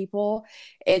that for people,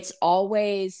 it's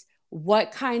always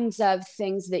what kinds of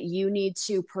things that you need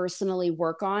to personally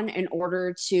work on in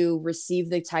order to receive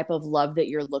the type of love that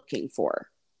you're looking for.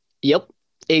 Yep,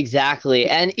 exactly.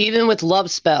 And even with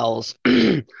love spells,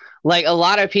 like a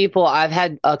lot of people, I've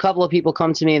had a couple of people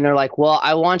come to me and they're like, well,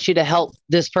 I want you to help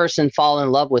this person fall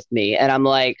in love with me. And I'm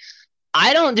like,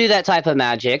 I don't do that type of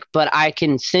magic, but I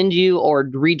can send you or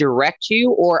redirect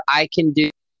you, or I can do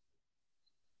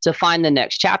to find the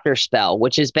next chapter spell,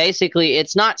 which is basically,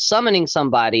 it's not summoning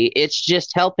somebody. It's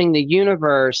just helping the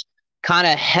universe kind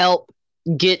of help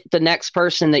get the next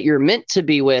person that you're meant to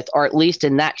be with, or at least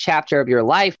in that chapter of your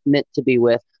life meant to be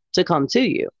with, to come to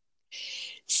you.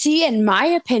 See, in my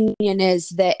opinion, is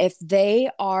that if they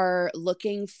are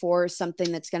looking for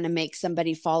something that's going to make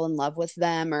somebody fall in love with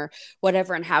them or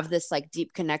whatever and have this like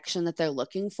deep connection that they're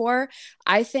looking for,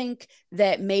 I think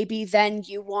that maybe then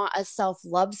you want a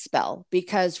self-love spell,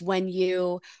 because when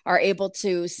you are able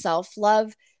to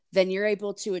self-love, then you're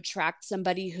able to attract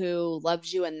somebody who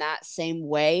loves you in that same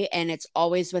way. And it's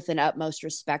always with an utmost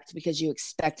respect, because you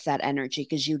expect that energy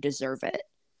because you deserve it.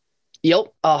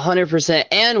 Yep, 100%.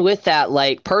 And with that,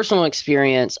 like personal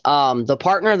experience, the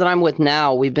partner that I'm with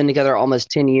now, we've been together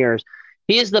almost 10 years.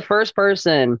 He is the first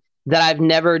person that I've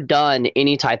never done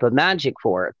any type of magic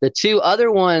for. The two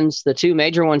other ones, the two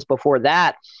major ones before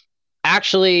that,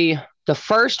 actually, the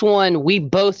first one, we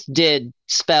both did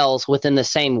spells within the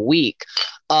same week.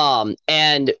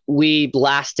 And we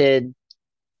lasted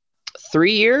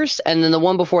 3 years. And then the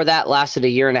one before that lasted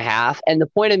 1.5 years. And the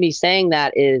point of me saying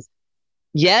that is,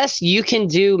 yes, you can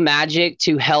do magic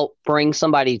to help bring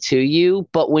somebody to you,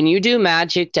 but when you do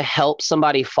magic to help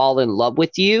somebody fall in love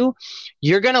with you,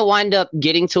 you're going to wind up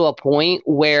getting to a point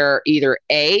where either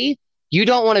A, you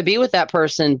don't want to be with that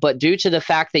person, but due to the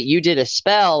fact that you did a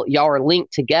spell, y'all are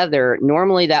linked together.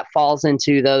 Normally that falls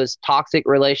into those toxic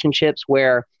relationships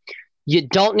where you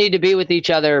don't need to be with each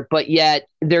other, but yet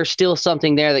there's still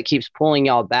something there that keeps pulling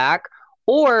y'all back.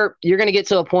 Or you're going to get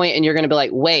to a point and you're going to be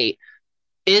like, wait,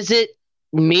 is it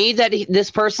me that this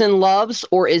person loves,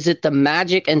 or is it the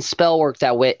magic and spell work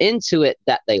that went into it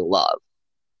that they love?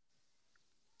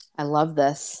 I love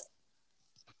this.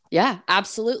 Yeah,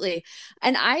 absolutely.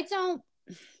 And I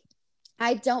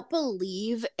don't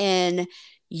believe in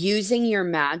using your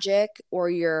magic or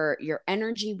your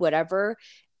energy, whatever,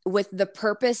 with the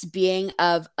purpose being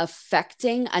of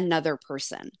affecting another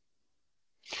person.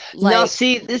 Now,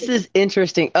 see, this is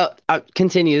interesting.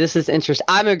 Continue. This is interesting.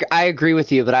 I agree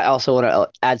with you, but I also want to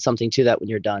add something to that when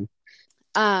you're done.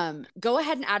 Go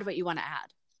ahead and add what you want to add.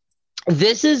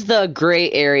 This is the gray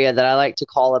area that I like to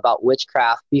call about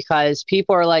witchcraft, because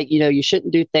people are like, you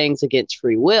shouldn't do things against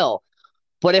free will.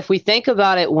 But if we think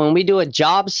about it, when we do a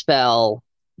job spell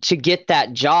to get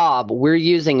that job, we're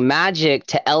using magic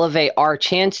to elevate our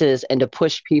chances and to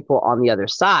push people on the other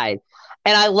side.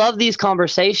 And I love these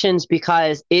conversations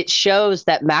because it shows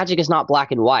that magic is not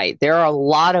black and white. There are a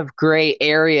lot of gray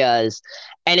areas,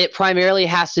 and it primarily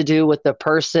has to do with the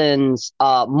person's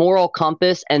moral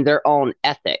compass and their own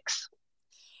ethics.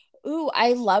 Ooh,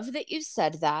 I love that you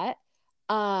said that.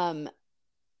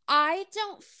 I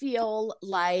don't feel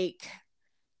like,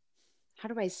 how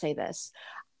do I say this?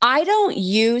 I don't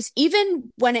use,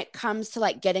 even when it comes to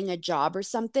like getting a job or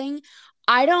something,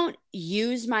 I don't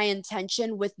use my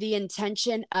intention with the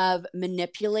intention of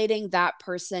manipulating that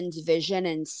person's vision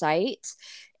and sight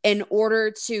in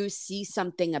order to see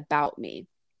something about me.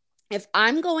 If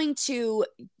I'm going to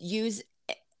use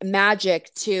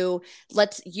magic to,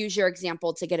 let's use your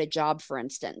example, to get a job, for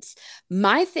instance,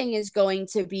 my thing is going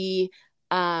to be,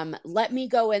 let me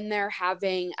go in there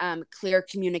having clear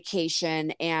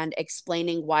communication and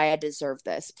explaining why I deserve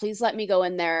this. Please let me go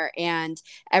in there and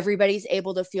everybody's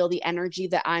able to feel the energy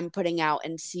that I'm putting out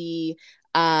and see,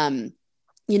 the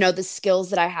skills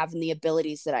that I have and the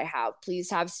abilities that I have.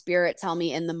 Please have spirit tell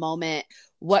me in the moment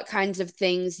what kinds of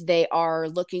things they are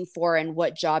looking for and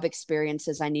what job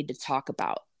experiences I need to talk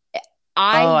about.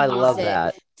 I love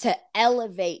that. To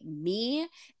elevate me.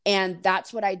 And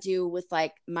that's what I do with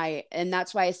and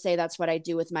that's why I say that's what I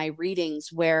do with my readings,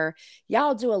 where, yeah,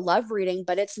 I'll do a love reading,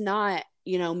 but it's not,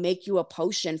 make you a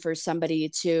potion for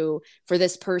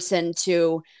this person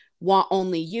to want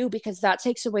only you, because that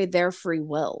takes away their free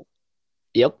will.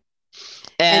 Yep.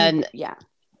 And yeah.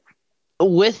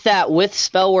 With that, with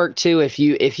spell work too, if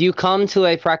you come to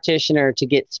a practitioner to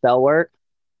get spell work,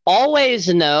 always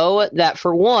know that,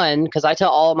 for one, because I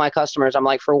tell all of my customers, I'm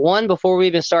like, for one, before we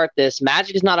even start this,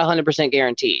 magic is not 100%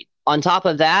 guaranteed. On top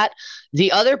of that,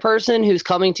 the other person who's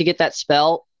coming to get that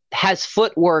spell has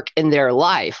footwork in their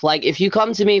life. Like, if you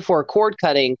come to me for a cord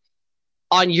cutting,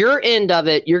 on your end of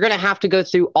it, you're going to have to go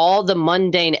through all the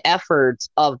mundane efforts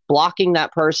of blocking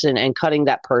that person and cutting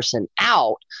that person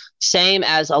out. Same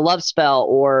as a love spell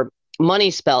or money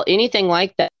spell, anything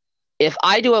like that. If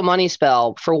I do a money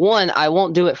spell, for one, I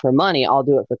won't do it for money. I'll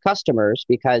do it for customers,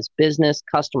 because business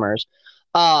customers.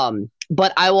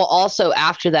 But I will also,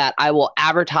 after that, I will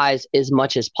advertise as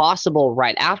much as possible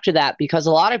right after that, because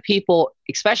a lot of people,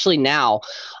 especially now,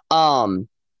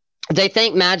 they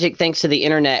think magic, thanks to the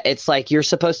internet, it's like you're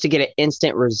supposed to get an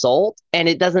instant result, and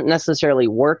it doesn't necessarily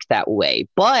work that way.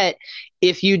 But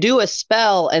if you do a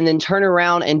spell and then turn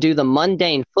around and do the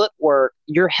mundane footwork,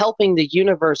 you're helping the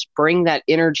universe bring that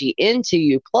energy into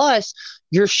you. Plus,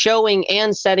 you're showing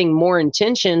and setting more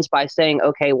intentions by saying,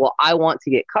 okay, well, I want to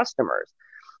get customers.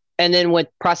 And then with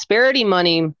prosperity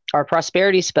money or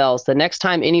prosperity spells, the next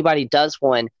time anybody does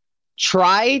one,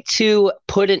 try to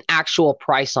put an actual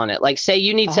price on it. Like, say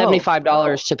you need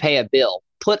 $75 to pay a bill,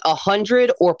 put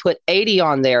 100 or put 80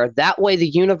 on there. That way the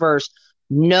universe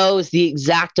knows the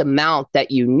exact amount that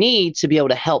you need to be able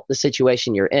to help the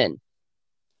situation you're in.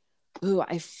 Ooh,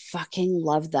 I fucking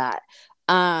love that.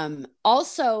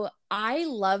 Also, I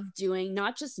love doing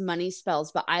not just money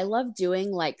spells, but I love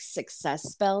doing like success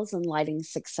spells and lighting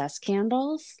success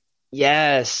candles.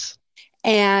 Yes.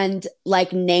 And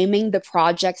like naming the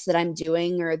projects that I'm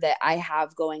doing or that I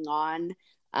have going on.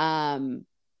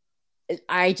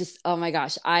 I just, oh my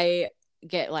gosh, I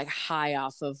get like high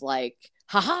off of like,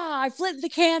 haha, I lit the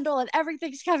candle and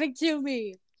everything's coming to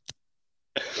me.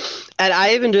 And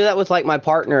I even do that with like my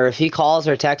partner. If he calls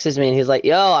or texts me and he's like,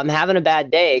 yo, I'm having a bad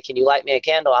day, can you light me a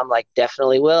candle? I'm like,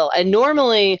 definitely will. And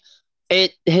normally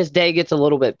his day gets a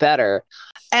little bit better.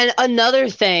 And another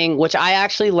thing, which I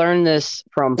actually learned this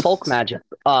from folk magic,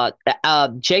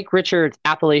 Jake Richard's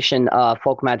Appalachian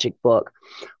folk magic book.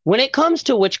 When it comes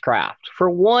to witchcraft, for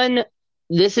one,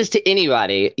 this is to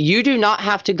anybody. You do not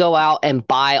have to go out and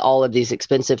buy all of these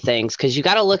expensive things, because you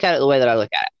got to look at it the way that I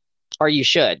look at it. Or you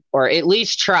should, or at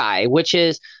least try, which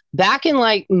is back in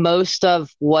like most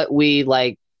of what we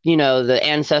like, you know, the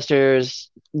ancestors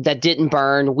that didn't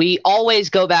burn, we always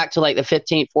go back to like the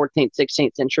 15th, 14th,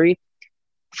 16th century.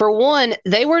 For one,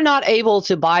 they were not able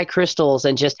to buy crystals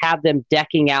and just have them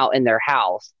decking out in their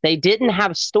house. They didn't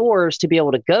have stores to be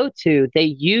able to go to. They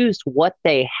used what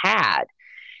they had.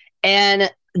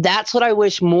 And that's what I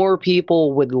wish more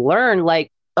people would learn.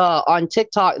 Like, on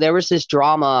TikTok, there was this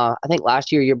drama, I think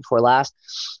last year before last.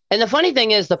 And the funny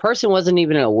thing is, the person wasn't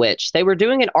even a witch. They were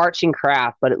doing an arts and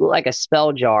craft, but it looked like a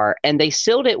spell jar. And they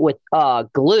sealed it with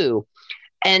glue.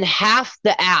 And half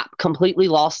the app completely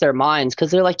lost their minds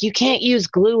because they're like, you can't use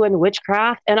glue in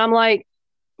witchcraft. And I'm like,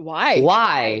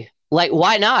 why? Like,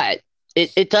 why not?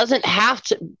 It doesn't have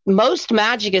to. Most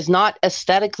magic is not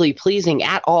aesthetically pleasing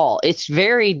at all. It's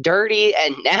very dirty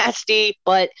and nasty,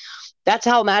 but that's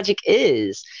how magic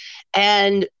is.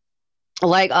 And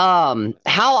like how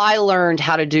I learned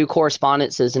how to do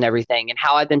correspondences and everything, and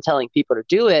how I've been telling people to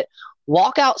do it,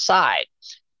 walk outside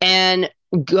and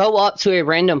go up to a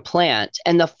random plant,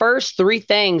 and the first three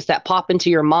things that pop into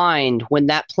your mind when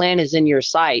that plant is in your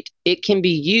sight, it can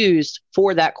be used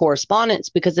for that correspondence,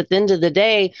 because at the end of the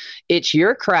day, it's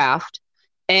your craft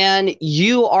and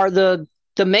you are the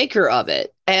maker of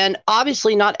it. And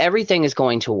obviously not everything is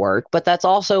going to work, but that's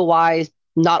also why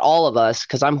not all of us,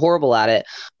 because I'm horrible at it,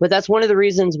 but that's one of the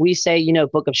reasons we say, you know,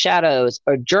 Book of Shadows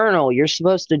or journal. You're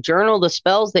supposed to journal the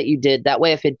spells that you did. That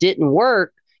way, if it didn't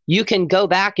work, you can go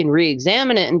back and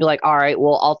re-examine it and be like, all right,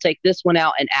 well, I'll take this one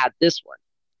out and add this one.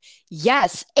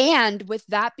 Yes. And with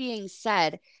that being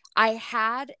said, I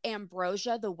had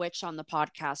Ambrosia the Witch on the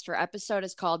podcast. Her episode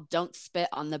is called Don't Spit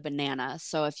on the Banana.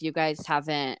 So if you guys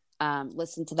haven't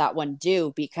listened to that one,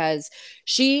 do, because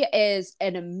she is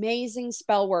an amazing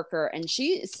spell worker. And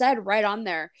she said right on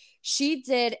there, she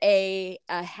did a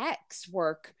hex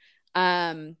work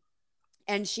and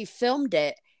she filmed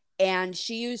it, and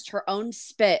she used her own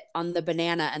spit on the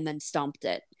banana and then stomped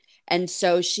it. And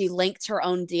so she linked her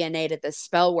own DNA to this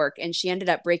spell work, and she ended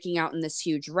up breaking out in this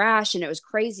huge rash, and it was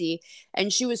crazy.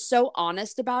 And she was so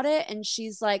honest about it. And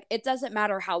she's like, it doesn't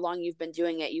matter how long you've been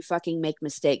doing it. You fucking make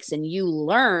mistakes and you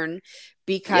learn,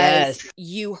 because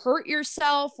you hurt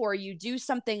yourself or you do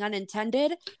something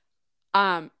unintended.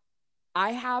 I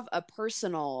have a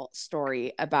personal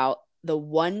story about the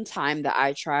one time that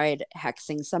I tried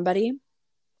hexing somebody.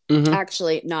 Mm-hmm.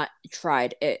 Actually, not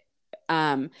tried it.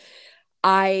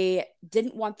 I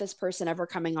didn't want this person ever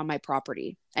coming on my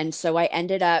property. And so I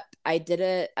did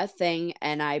a thing,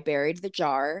 and I buried the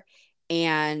jar.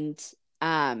 And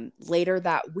later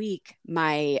that week,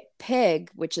 my pig,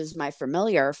 which is my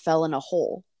familiar, fell in a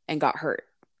hole and got hurt.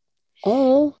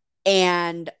 Oh.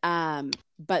 And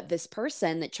but this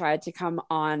person that tried to come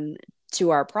on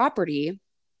to our property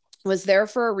was there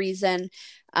for a reason,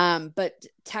 but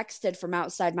texted from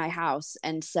outside my house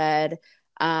and said,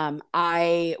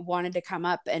 I wanted to come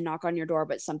up and knock on your door,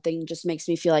 but something just makes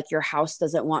me feel like your house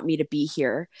doesn't want me to be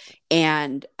here.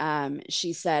 And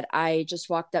she said, I just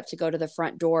walked up to go to the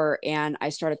front door and I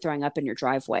started throwing up in your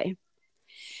driveway.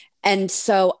 And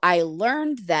so I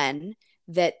learned then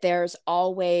that there's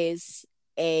always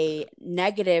a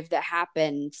negative that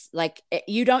happens. Like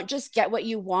you don't just get what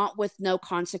you want with no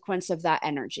consequence of that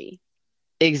energy.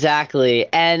 Exactly.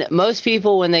 And most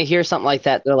people, when they hear something like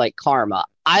that, they're like karma.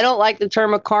 I don't like the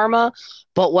term of karma,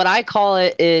 but what I call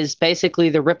it is basically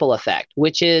the ripple effect,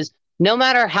 which is no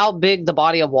matter how big the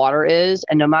body of water is,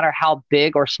 and no matter how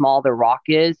big or small the rock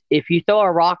is, if you throw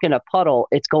a rock in a puddle,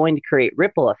 it's going to create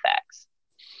ripple effects.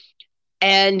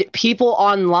 And people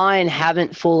online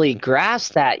haven't fully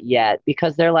grasped that yet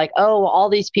because they're like, oh,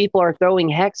 all these people are throwing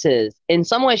hexes. In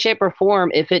some way, shape, or form,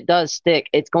 if it does stick,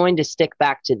 it's going to stick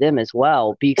back to them as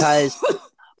well. Because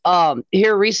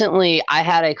here recently, I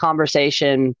had a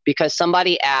conversation because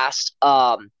somebody asked,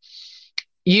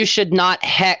 you should not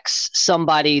hex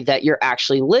somebody that you're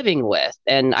actually living with.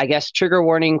 And I guess trigger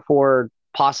warning for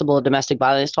possible domestic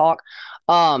violence talk.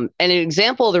 And an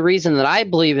example of the reason that I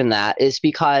believe in that is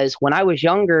because when I was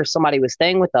younger, somebody was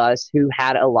staying with us who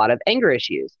had a lot of anger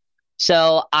issues.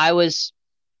 So I was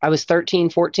 13,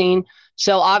 14.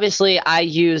 So obviously I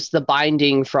used the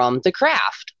binding from The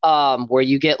Craft, where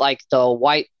you get like the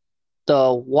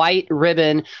white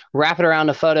ribbon, wrap it around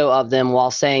a photo of them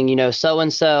while saying, you know,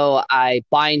 so-and-so, I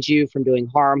bind you from doing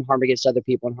harm against other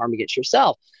people and harm against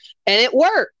yourself. And it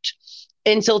worked.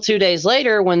 Until 2 days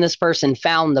later, when this person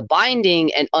found the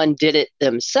binding and undid it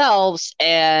themselves,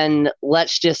 and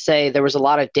let's just say there was a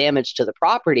lot of damage to the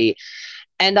property.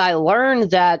 And I learned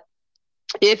that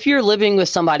if you're living with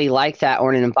somebody like that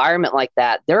or in an environment like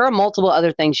that, there are multiple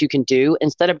other things you can do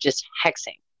instead of just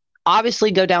hexing. Obviously,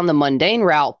 go down the mundane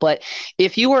route, but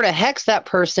if you were to hex that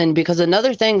person, because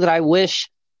another thing that I wish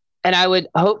and I would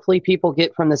hopefully people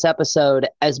get from this episode,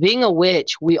 as being a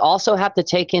witch, we also have to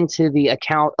take into the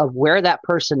account of where that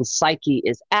person's psyche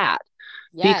is at.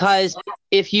 Yes. Because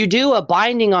if you do a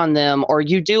binding on them or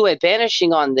you do a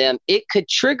banishing on them, it could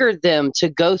trigger them to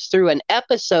go through an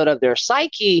episode of their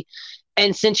psyche.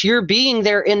 And since you're being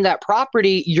there in that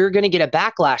property, you're going to get a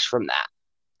backlash from that.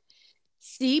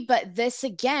 See, but this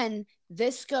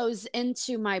goes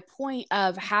into my point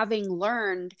of having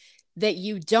learned that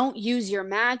you don't use your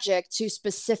magic to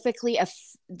specifically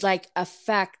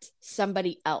affect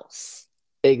somebody else.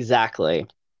 Exactly.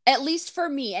 At least for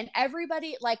me and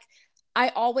everybody, like I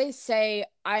always say,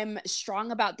 I'm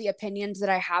strong about the opinions that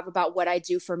I have about what I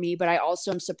do for me, but I also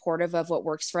am supportive of what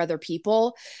works for other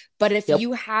people. But if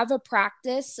you have a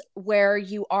practice where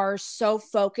you are so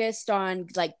focused on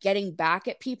like getting back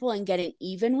at people and getting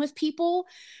even with people,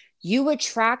 you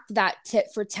attract that tit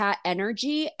for tat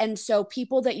energy. And so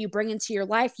people that you bring into your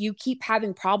life, you keep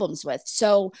having problems with.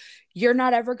 So you're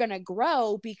not ever going to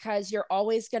grow because you're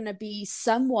always going to be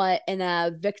somewhat in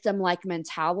a victim-like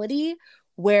mentality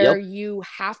where you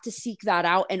have to seek that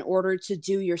out in order to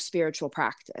do your spiritual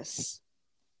practice.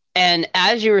 And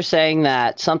as you were saying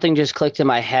that, something just clicked in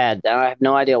my head. And I have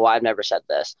no idea why I've never said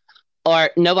this.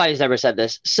 Or nobody's ever said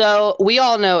this. So we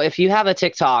all know if you have a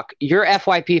TikTok, your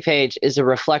FYP page is a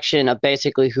reflection of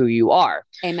basically who you are.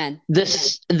 Amen. The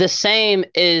same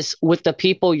is with the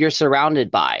people you're surrounded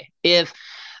by. If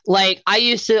like I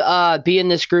used to be in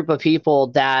this group of people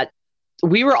that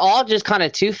we were all just kind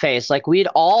of two-faced. Like we'd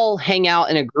all hang out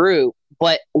in a group,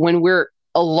 but when we're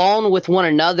alone with one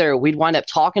another, we'd wind up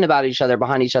talking about each other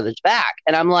behind each other's back.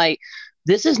 And I'm like,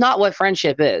 this is not what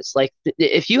friendship is. Like,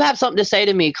 if you have something to say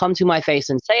to me, come to my face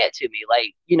and say it to me.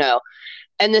 Like, you know,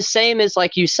 and the same is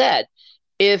like you said,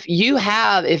 if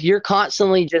you're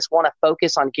constantly just want to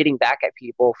focus on getting back at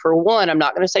people, for one, I'm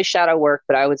not going to say shadow work,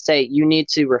 but I would say you need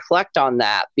to reflect on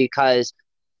that because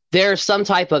there's some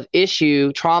type of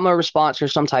issue, trauma response or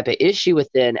some type of issue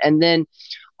within. And then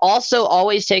also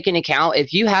always take into account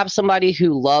if you have somebody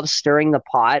who loves stirring the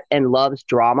pot and loves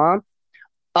drama,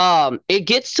 it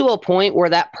gets to a point where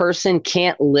that person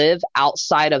can't live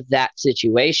outside of that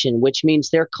situation, which means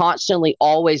they're constantly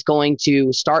always going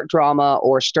to start drama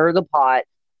or stir the pot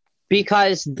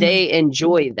because they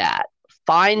enjoy that.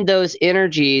 Find those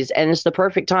energies, and it's the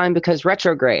perfect time because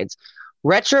retrogrades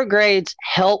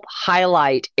help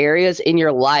highlight areas in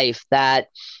your life that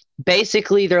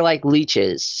basically they're like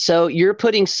leeches. So you're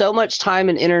putting so much time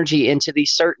and energy into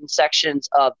these certain sections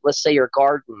of, let's say, your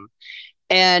garden.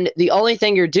 And the only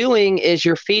thing you're doing is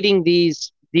you're feeding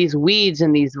these weeds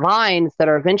and these vines that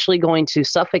are eventually going to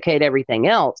suffocate everything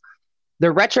else.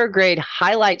 The retrograde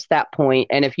highlights that point,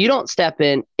 and if you don't step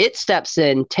in, it steps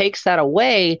in, takes that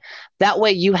away. That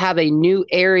way you have a new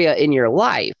area in your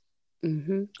life.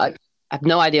 Mm-hmm. I have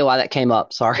no idea why that came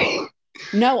up. Sorry.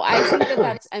 No, I think that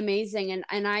that's amazing.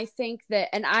 And I think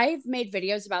that, and I've made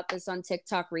videos about this on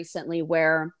TikTok recently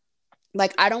where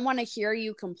Like, I don't want to hear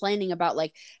you complaining about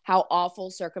like how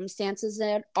awful circumstances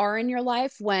that are in your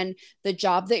life when the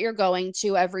job that you're going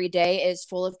to every day is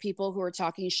full of people who are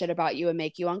talking shit about you and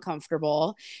make you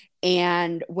uncomfortable,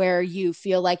 and where you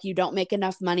feel like you don't make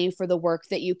enough money for the work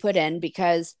that you put in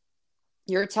because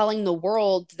you're telling the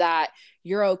world that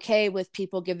you're okay with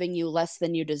people giving you less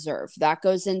than you deserve. That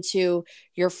goes into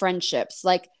your friendships.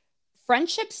 Like,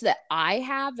 friendships that I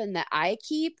have and that I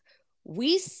keep,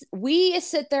 we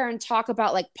sit there and talk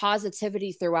about like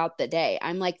positivity throughout the day.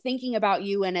 I'm like thinking about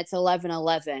you and it's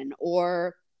 11:11,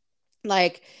 or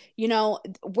like, you know,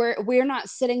 we're not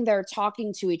sitting there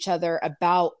talking to each other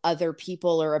about other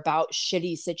people or about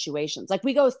shitty situations. Like,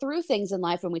 we go through things in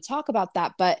life and we talk about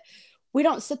that, but we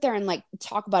don't sit there and like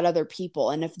talk about other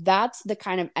people. And if that's the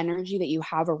kind of energy that you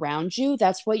have around you,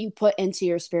 that's what you put into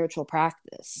your spiritual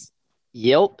practice.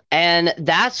 Yep. And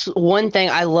that's one thing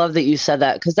I love that you said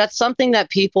that, because that's something that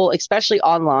people, especially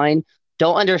online,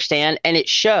 don't understand. And it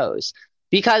shows,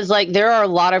 because like there are a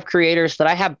lot of creators that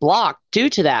I have blocked due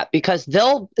to that, because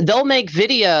they'll make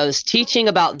videos teaching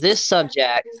about this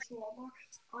subject,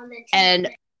 and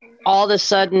all of a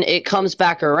sudden it comes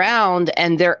back around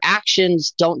and their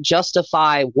actions don't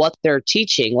justify what they're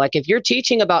teaching. Like, if you're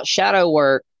teaching about shadow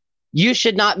work, you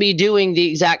should not be doing the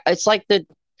exact, it's like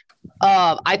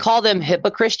I call them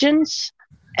Christians,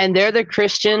 and they're the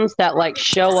Christians that like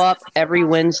show up every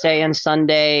Wednesday and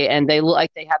Sunday and they look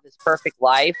like they have this perfect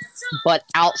life, but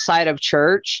outside of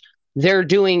church, they're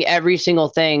doing every single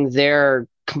thing they're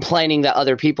complaining that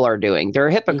other people are doing. They're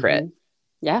a hypocrite.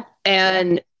 Mm-hmm. Yeah.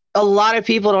 And a lot of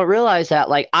people don't realize that.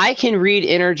 Like, I can read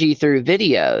energy through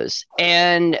videos,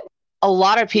 and a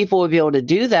lot of people would be able to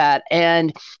do that.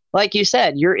 And like you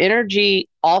said, your energy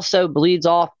also bleeds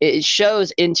off. It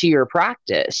shows into your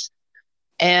practice.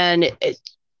 And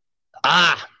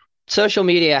social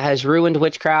media has ruined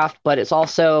witchcraft, but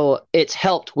it's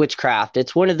helped witchcraft.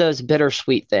 It's one of those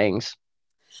bittersweet things.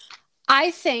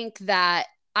 I think that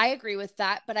I agree with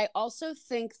that, but I also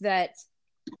think that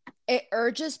it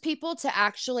urges people to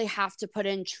actually have to put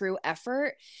in true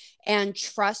effort and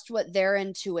trust what their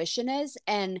intuition is.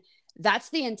 And that's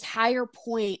the entire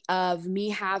point of me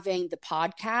having the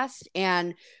podcast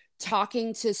and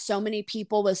talking to so many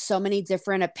people with so many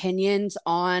different opinions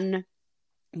on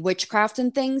witchcraft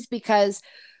and things, because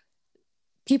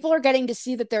people are getting to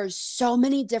see that there's so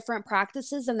many different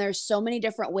practices and there's so many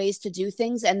different ways to do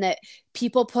things, and that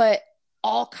people put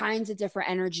all kinds of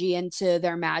different energy into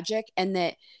their magic, and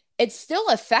that it's still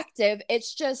effective.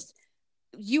 It's just,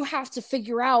 you have to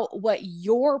figure out what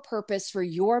your purpose for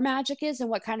your magic is and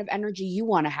what kind of energy you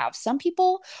want to have. Some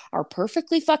people are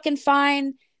perfectly fucking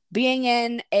fine being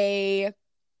in a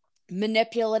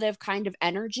manipulative kind of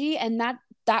energy, and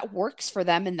that works for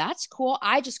them, and that's cool.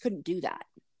 I just couldn't do that.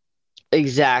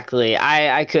 Exactly.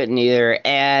 I couldn't either.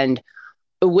 And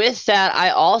with that,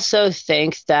 I also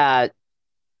think that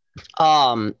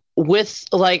with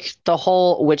like the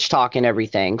whole witch talk and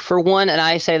everything, for one, and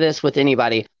I say this with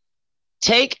anybody,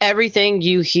 take everything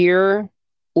you hear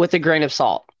with a grain of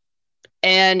salt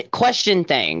and question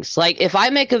things. Like, if I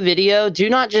make a video, do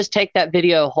not just take that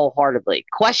video wholeheartedly.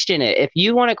 Question it. If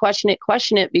you want to question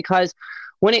it, because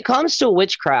when it comes to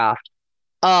witchcraft,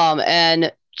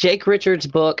 and Jake Richards'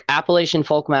 book, Appalachian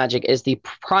Folk Magic, is the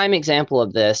prime example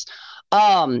of this.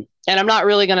 And I'm not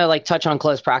really going to like touch on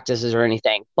closed practices or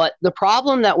anything, but the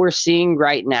problem that we're seeing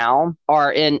right now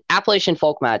are in Appalachian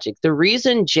Folk Magic. The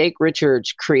reason Jake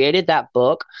Richards created that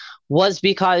book was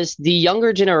because the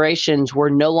younger generations were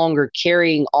no longer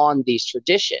carrying on these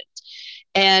traditions.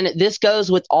 And this goes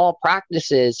with all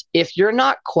practices. If you're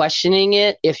not questioning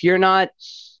it, if you're not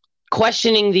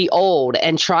questioning the old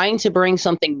and trying to bring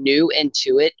something new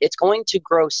into it, it's going to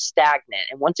grow stagnant.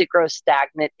 And once it grows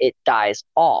stagnant, it dies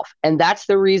off. And that's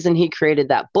the reason he created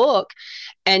that book.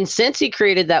 And since he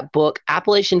created that book,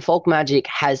 Appalachian Folk Magic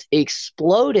has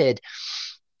exploded.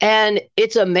 And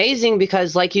it's amazing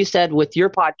because, like you said, with your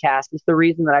podcast, it's the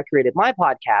reason that I created my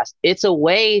podcast. It's a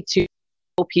way to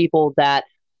show people that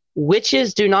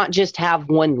witches do not just have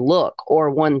one look or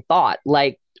one thought.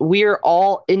 Like, we're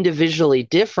all individually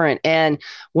different. And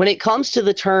when it comes to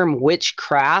the term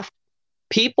witchcraft,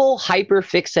 people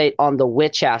hyperfixate on the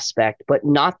witch aspect, but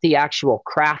not the actual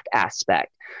craft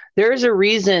aspect. There's a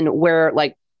reason where,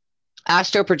 like,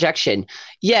 astral projection,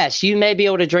 yes, you may be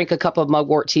able to drink a cup of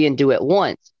mugwort tea and do it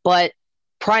once, but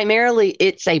primarily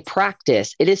it's a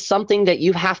practice. It is something that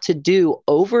you have to do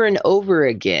over and over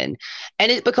again,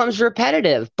 and it becomes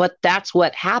repetitive. But that's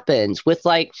what happens with,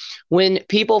 like, when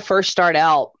people first start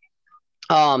out,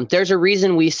 there's a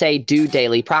reason we say do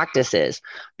daily practices,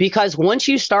 because once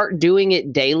you start doing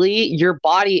it daily, your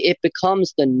body, it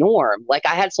becomes the norm. Like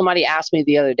I had somebody ask me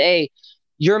the other day,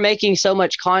 you're making so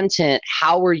much content,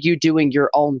 how are you doing your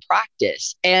own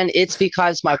practice? And it's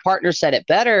because my partner said it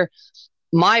better.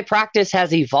 My practice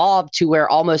has evolved to where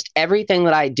almost everything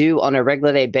that I do on a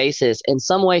regular day basis in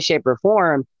some way, shape, or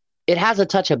form, it has a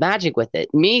touch of magic with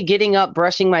it. Me getting up,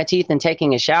 brushing my teeth, and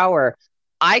taking a shower,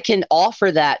 I can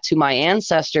offer that to my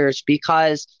ancestors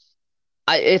because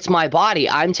it's my body.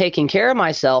 I'm taking care of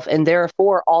myself and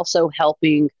therefore also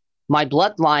helping my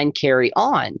bloodline carry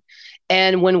on.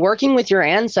 And when working with your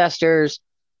ancestors,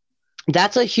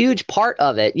 that's a huge part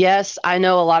of it. Yes, I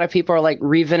know a lot of people are like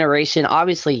regeneration.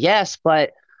 Obviously, yes,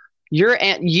 but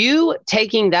you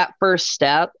taking that first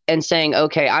step and saying,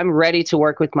 okay, I'm ready to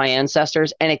work with my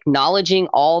ancestors and acknowledging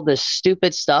all the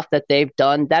stupid stuff that they've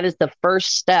done, that is the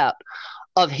first step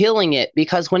of healing it.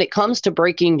 Because when it comes to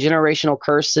breaking generational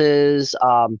curses,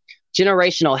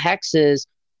 generational hexes,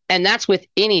 and that's with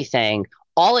anything,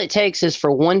 all it takes is for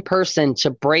one person to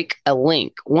break a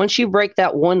link. Once you break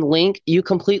that one link, you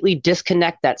completely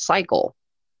disconnect that cycle.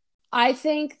 I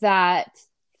think that,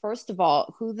 first of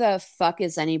all, who the fuck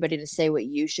is anybody to say what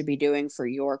you should be doing for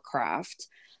your craft?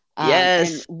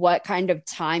 Yes. And what kind of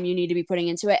time you need to be putting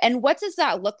into it. And what does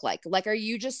that look like? Like, are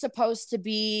you just supposed to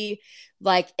be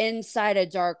like inside a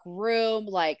dark room,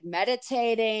 like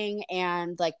meditating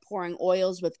and like pouring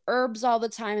oils with herbs all the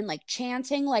time and like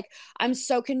chanting? Like, I'm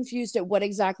so confused at what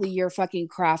exactly your fucking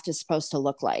craft is supposed to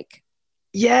look like.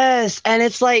 Yes. And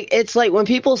it's like when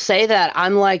people say that,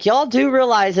 I'm like, y'all do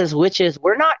realize as witches,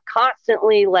 we're not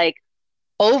constantly like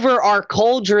over our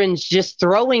cauldrons just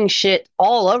throwing shit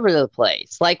all over the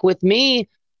place. Like with me,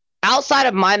 outside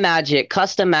of my magic,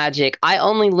 custom magic, I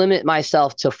only limit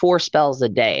myself to 4 spells a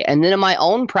day. And then in my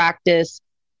own practice,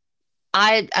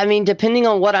 I mean, depending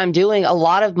on what I'm doing, a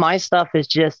lot of my stuff is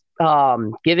just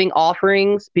giving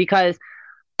offerings, because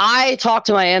I talk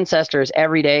to my ancestors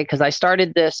every day, because I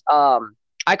started this,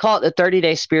 I call it the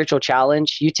 30-day spiritual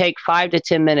challenge. You take 5 to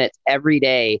 10 minutes every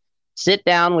day, sit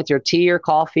down with your tea or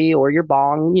coffee or your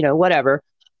bong, whatever,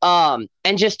 and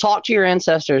just talk to your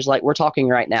ancestors like we're talking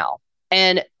right now.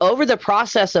 And over the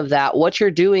process of that, what you're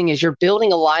doing is you're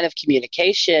building a line of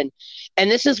communication.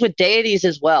 And this is with deities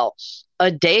as well.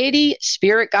 A deity,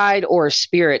 spirit guide, or a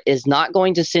spirit is not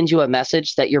going to send you a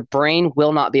message that your brain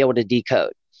will not be able to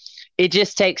decode. It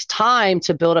just takes time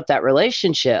to build up that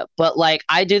relationship. But like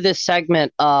I do this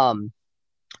segment,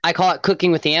 I call it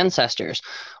Cooking with the Ancestors.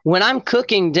 When I'm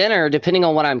cooking dinner, depending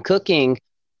on what I'm cooking,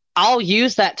 I'll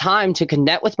use that time to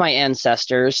connect with my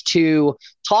ancestors, to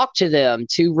talk to them,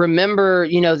 to remember,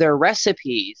 their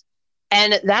recipes.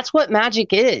 And that's what magic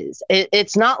is.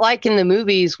 It's not like in the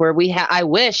movies where I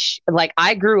wish, like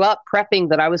I grew up prepping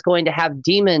that I was going to have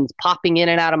demons popping in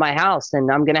and out of my house and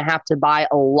I'm going to have to buy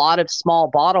a lot of small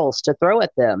bottles to throw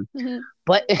at them. Mm-hmm.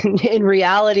 But in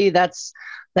reality, that's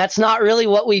not really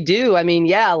what we do. I mean,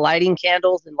 yeah, lighting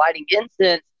candles and lighting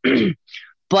incense.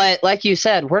 But like you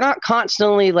said, we're not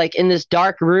constantly like in this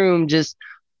dark room just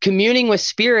communing with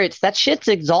spirits. That shit's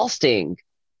exhausting.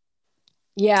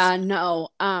 Yeah, no.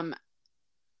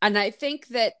 And I think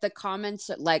that the comments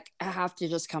like have to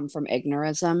just come from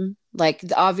ignorism. Like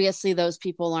obviously those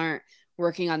people aren't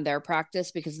working on their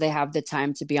practice because they have the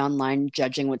time to be online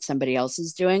judging what somebody else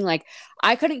is doing. Like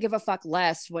I couldn't give a fuck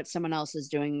less what someone else is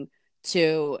doing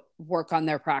to work on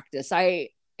their practice. I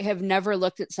have never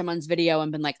looked at someone's video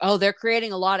and been like, oh, they're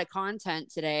creating a lot of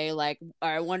content today. Like,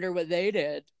 I wonder what they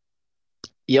did.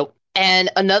 Yep. And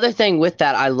another thing with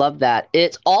that, I love that.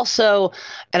 It's also,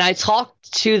 and I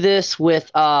talked to this with,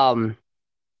 I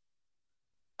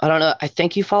don't know. I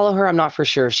think you follow her. I'm not for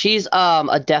sure. She's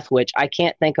a death witch. I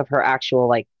can't think of her actual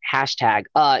like hashtag.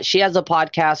 She has a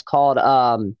podcast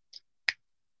called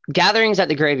Gatherings at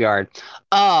the Graveyard.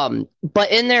 But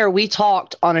in there, we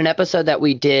talked on an episode that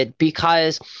we did,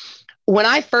 because when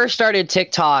I first started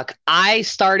TikTok, I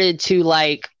started to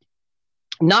like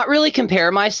not really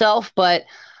compare myself, but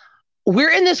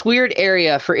we're in this weird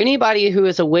area for anybody who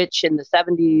is a witch in the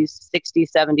 70s, 60s,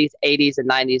 70s, 80s, and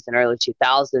 90s and early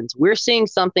 2000s. We're seeing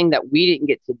something that we didn't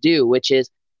get to do, which is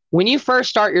when you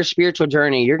first start your spiritual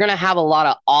journey, you're going to have a lot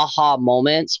of aha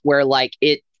moments where like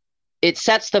it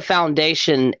sets the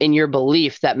foundation in your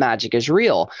belief that magic is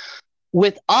real.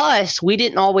 With us, we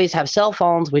didn't always have cell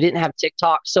phones. We didn't have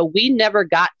TikTok. So we never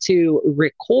got to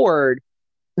record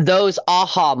those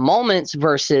aha moments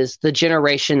versus the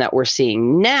generation that we're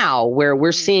seeing now, where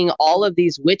we're seeing all of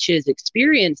these witches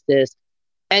experience this.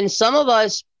 And some of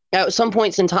us, at some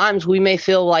points in times, we may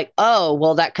feel like, oh,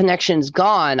 well, that connection's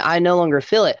gone. I no longer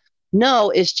feel it. No,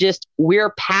 it's just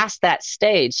we're past that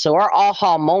stage. So our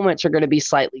aha moments are going to be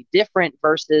slightly different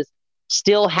versus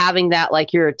still having that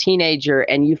like you're a teenager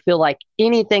and you feel like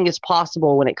anything is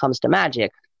possible when it comes to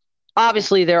magic.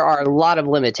 Obviously, there are a lot of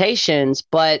limitations,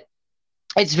 but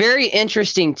it's very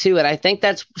interesting too. And I think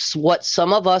that's what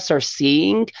some of us are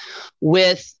seeing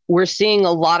with, we're seeing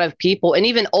a lot of people and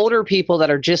even older people that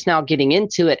are just now getting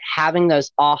into it, having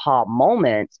those aha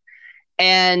moments.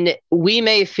 And we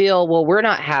may feel, well, we're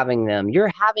not having them.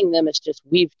 You're having them. It's just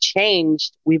we've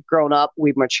changed, we've grown up,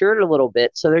 we've matured a little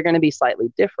bit. So they're going to be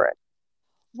slightly different.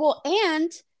 Well,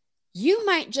 and you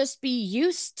might just be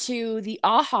used to the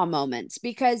aha moments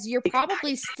because you're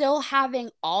probably still having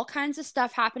all kinds of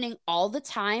stuff happening all the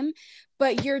time,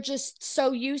 but you're just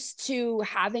so used to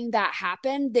having that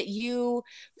happen that you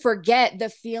forget the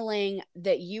feeling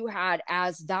that you had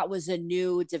as that was a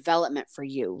new development for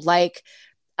you. Like,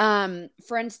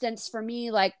 for instance, for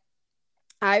me, like,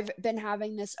 I've been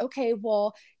having this, okay,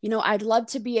 well, I'd love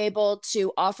to be able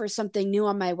to offer something new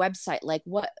on my website. Like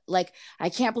what, like, I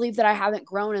can't believe that I haven't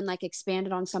grown and like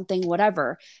expanded on something,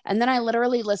 whatever. And then I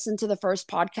literally listened to the first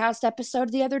podcast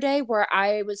episode the other day where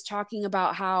I was talking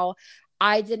about how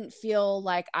I didn't feel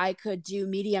like I could do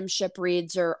mediumship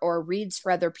reads or reads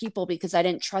for other people because I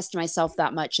didn't trust myself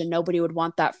that much and nobody would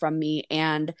want that from me.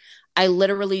 And I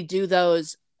literally do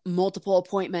those multiple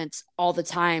appointments all the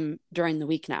time during the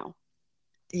week now.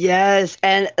 Yes,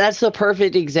 and that's the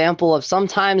perfect example of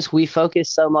sometimes we focus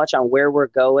so much on where we're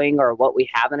going or what we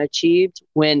haven't achieved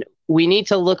when we need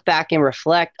to look back and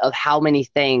reflect of how many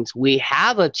things we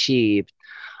have achieved.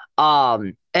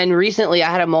 And recently I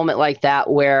had a moment like that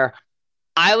where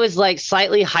I was like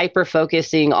slightly hyper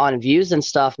focusing on views and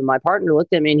stuff. And my partner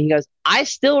looked at me and he goes, I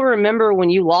still remember when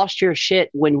you lost your shit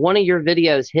when one of your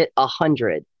videos hit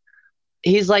 100.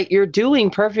 He's like, you're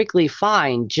doing perfectly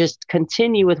fine. Just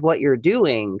continue with what you're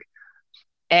doing.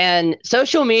 And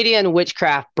social media and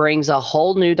witchcraft brings a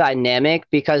whole new dynamic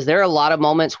because there are a lot of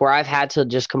moments where I've had to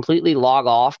just completely log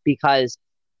off because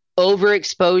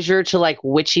overexposure to like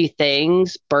witchy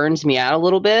things burns me out a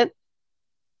little bit.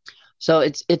 So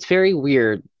it's very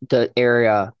weird, the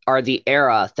era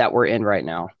that we're in right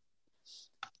now.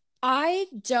 I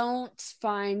don't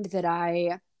find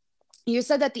that you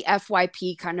said that the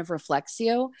FYP kind of reflects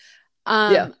you.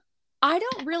 Yeah. I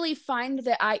don't really find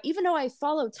that even though I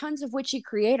follow tons of witchy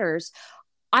creators,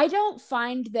 I don't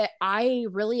find that I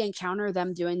really encounter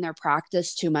them doing their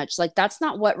practice too much. Like that's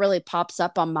not what really pops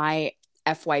up on my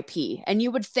FYP. And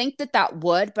you would think that that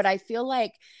would, but I feel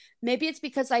like maybe it's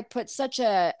because I put such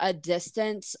a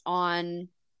distance on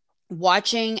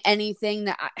watching anything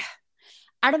that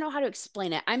I don't know how to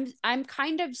explain it. I'm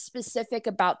kind of specific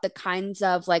about the kinds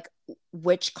of like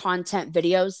which content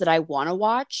videos that I want to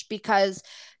watch because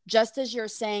just as you're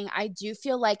saying, I do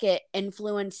feel like it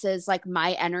influences like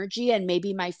my energy and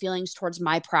maybe my feelings towards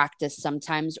my practice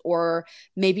sometimes, or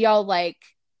maybe I'll like,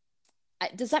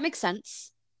 does that make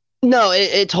sense? No,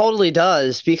 it totally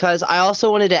does because I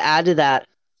also wanted to add to that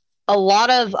a lot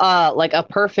of like a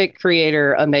perfect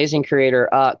creator, amazing creator,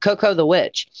 Coco the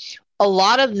Witch. A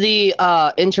lot of the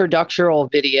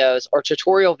introductional videos or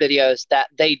tutorial videos that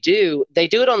they do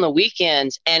it on the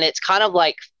weekends, and it's kind of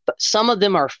like some of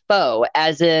them are faux,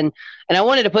 as in, and I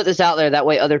wanted to put this out there that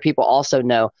way other people also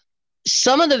know.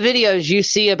 Some of the videos you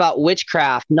see about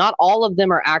witchcraft, not all of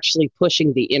them are actually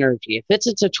pushing the energy. If it's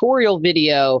a tutorial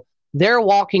video, they're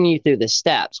walking you through the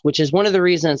steps, which is one of the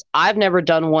reasons I've never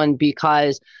done one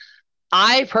because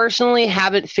I personally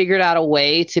haven't figured out a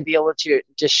way to be able to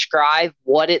describe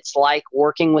what it's like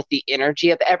working with the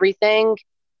energy of everything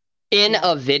in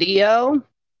a video.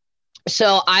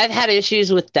 So I've had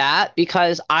issues with that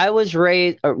because I was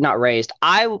raised, or not raised,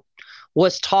 I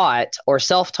was taught or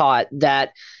self-taught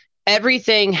that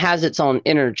everything has its own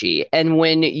energy. And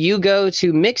when you go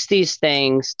to mix these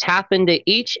things, tap into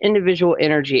each individual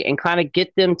energy and kind of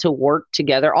get them to work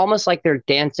together, almost like they're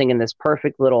dancing in this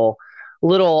perfect little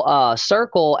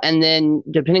circle. And then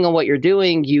depending on what you're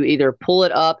doing, you either pull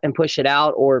it up and push it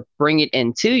out or bring it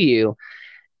into you.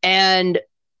 And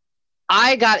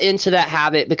I got into that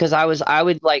habit because I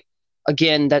would like,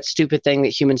 again, that stupid thing that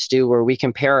humans do where we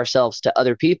compare ourselves to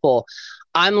other people.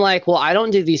 I'm like, well, I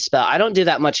don't do these spells. I don't do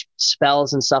that much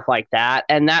spells and stuff like that.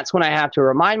 And that's when I have to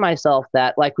remind myself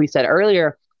that, like we said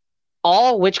earlier,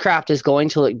 all witchcraft is going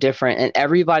to look different and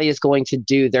everybody is going to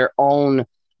do their own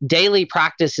daily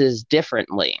practices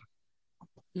differently.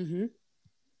 Mm-hmm.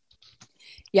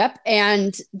 Yep.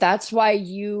 And that's why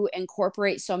you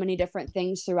incorporate so many different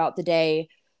things throughout the day.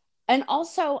 And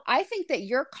also, I think that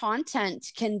your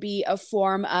content can be a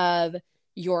form of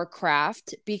your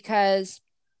craft because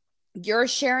you're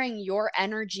sharing your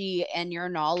energy and your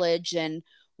knowledge and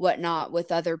whatnot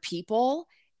with other people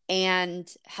and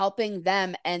helping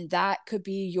them. And that could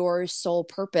be your sole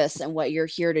purpose and what you're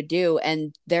here to do.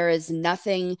 And there is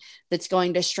nothing that's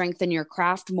going to strengthen your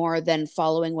craft more than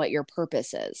following what your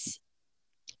purpose is.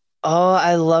 Oh,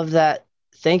 I love that.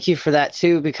 Thank you for that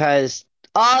too, because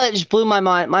it just blew my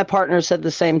mind. My partner said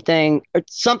the same thing or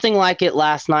something like it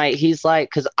last night. He's like,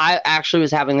 because I actually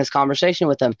was having this conversation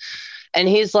with him. And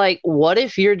he's like, what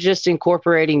if you're just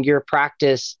incorporating your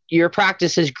practice? Your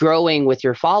practice is growing with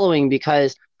your following,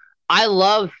 because I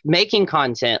love making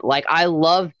content. Like, I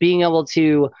love being able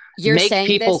to You're make saying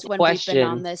people this when question. we've been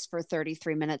on this for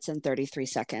 33 minutes and 33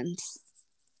 seconds.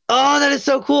 Oh, that is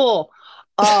so cool.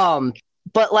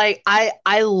 But like,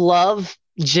 I love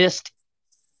just,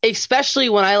 especially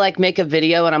when I like make a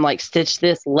video and I'm like, Stitch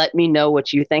this, let me know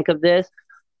what you think of this.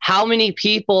 How many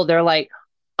people they're like,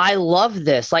 I love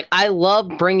this. Like, I love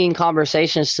bringing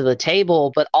conversations to the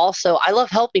table, but also I love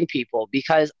helping people,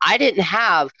 because I didn't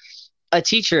have a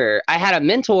teacher. I had a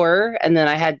mentor, and then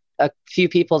I had a few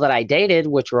people that I dated,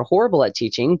 which were horrible at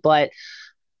teaching, but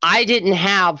I didn't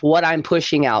have what I'm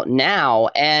pushing out now.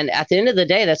 And at the end of the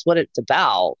day, that's what it's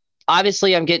about.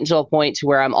 Obviously, I'm getting to a point to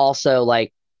where I'm also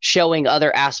like showing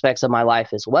other aspects of my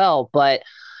life as well. But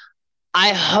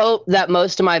I hope that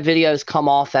most of my videos come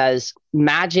off as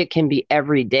magic can be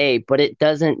every day, but it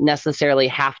doesn't necessarily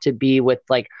have to be with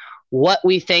like what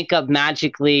we think of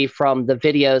magically from the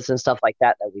videos and stuff like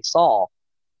that we saw.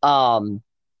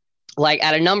 Like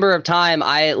at a number of time,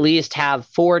 I at least have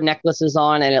 4 necklaces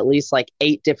on and at least like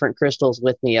 8 different crystals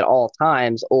with me at all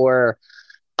times.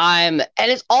 And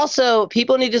it's also,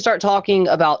 people need to start talking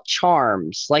about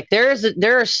charms. Like there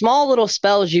are small little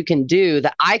spells you can do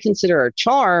that I consider a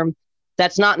charm.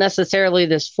 That's not necessarily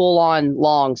this full on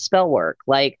long spell work.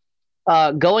 Like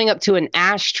going up to an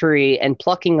ash tree and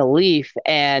plucking a leaf.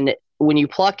 And when you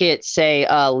pluck it, say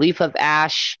leaf of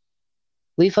ash,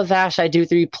 I do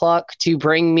 3 pluck to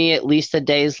bring me at least a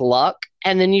day's luck.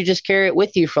 And then you just carry it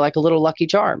with you for like a little lucky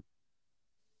charm.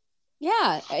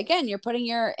 Yeah, again, you're putting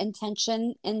your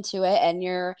intention into it and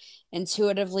you're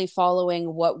intuitively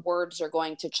following what words are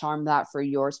going to charm that for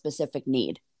your specific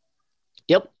need.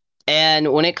 Yep.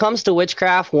 And when it comes to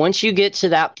witchcraft, once you get to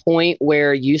that point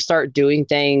where you start doing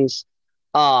things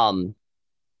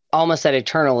almost at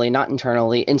eternally, not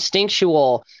internally,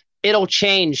 instinctual, it'll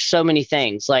change so many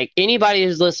things. Like anybody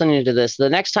who's listening to this, the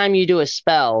next time you do a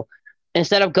spell,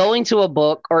 instead of going to a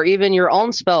book or even your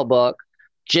own spell book,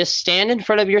 just stand in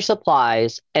front of your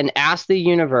supplies and ask the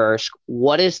universe,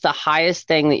 what is the highest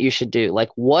thing that you should do? Like,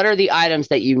 what are the items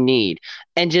that you need?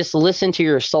 And just listen to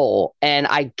your soul. And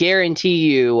I guarantee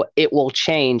you it will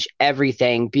change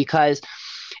everything, because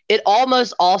it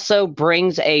almost also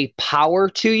brings a power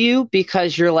to you,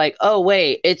 because you're like, oh,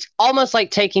 wait, it's almost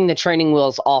like taking the training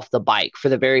wheels off the bike for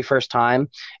the very first time.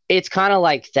 It's kind of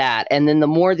like that. And then the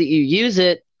more that you use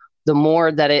it, the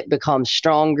more that it becomes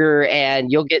stronger,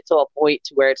 and you'll get to a point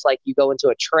to where it's like you go into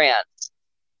a trance,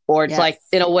 or it's like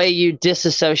in a way you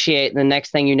disassociate, and the next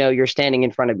thing you know, you're standing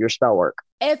in front of your spell work.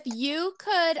 If you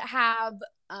could have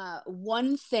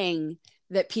one thing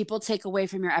that people take away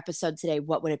from your episode today,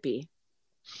 what would it be?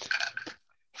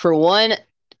 For one,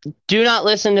 do not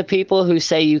listen to people who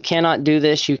say you cannot do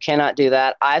this, you cannot do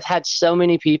that. I've had so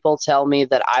many people tell me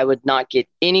that I would not get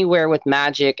anywhere with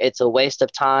magic. It's a waste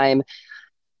of time.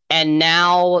 And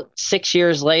now, 6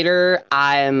 years later,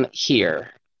 I'm here.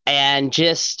 And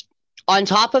just on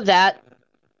top of that,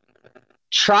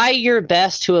 try your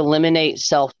best to eliminate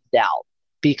self-doubt,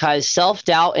 because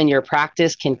self-doubt in your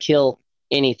practice can kill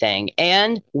anything.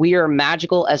 And we are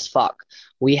magical as fuck.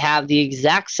 We have the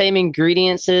exact same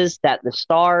ingredients that the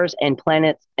stars and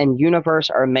planets and universe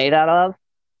are made out of.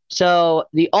 So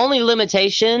the only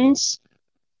limitations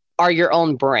are your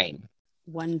own brain.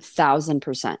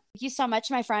 1000%. Thank you so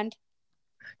much, my friend.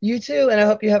 You too, and I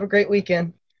hope you have a great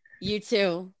weekend. You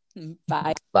too.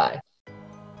 Bye. Bye.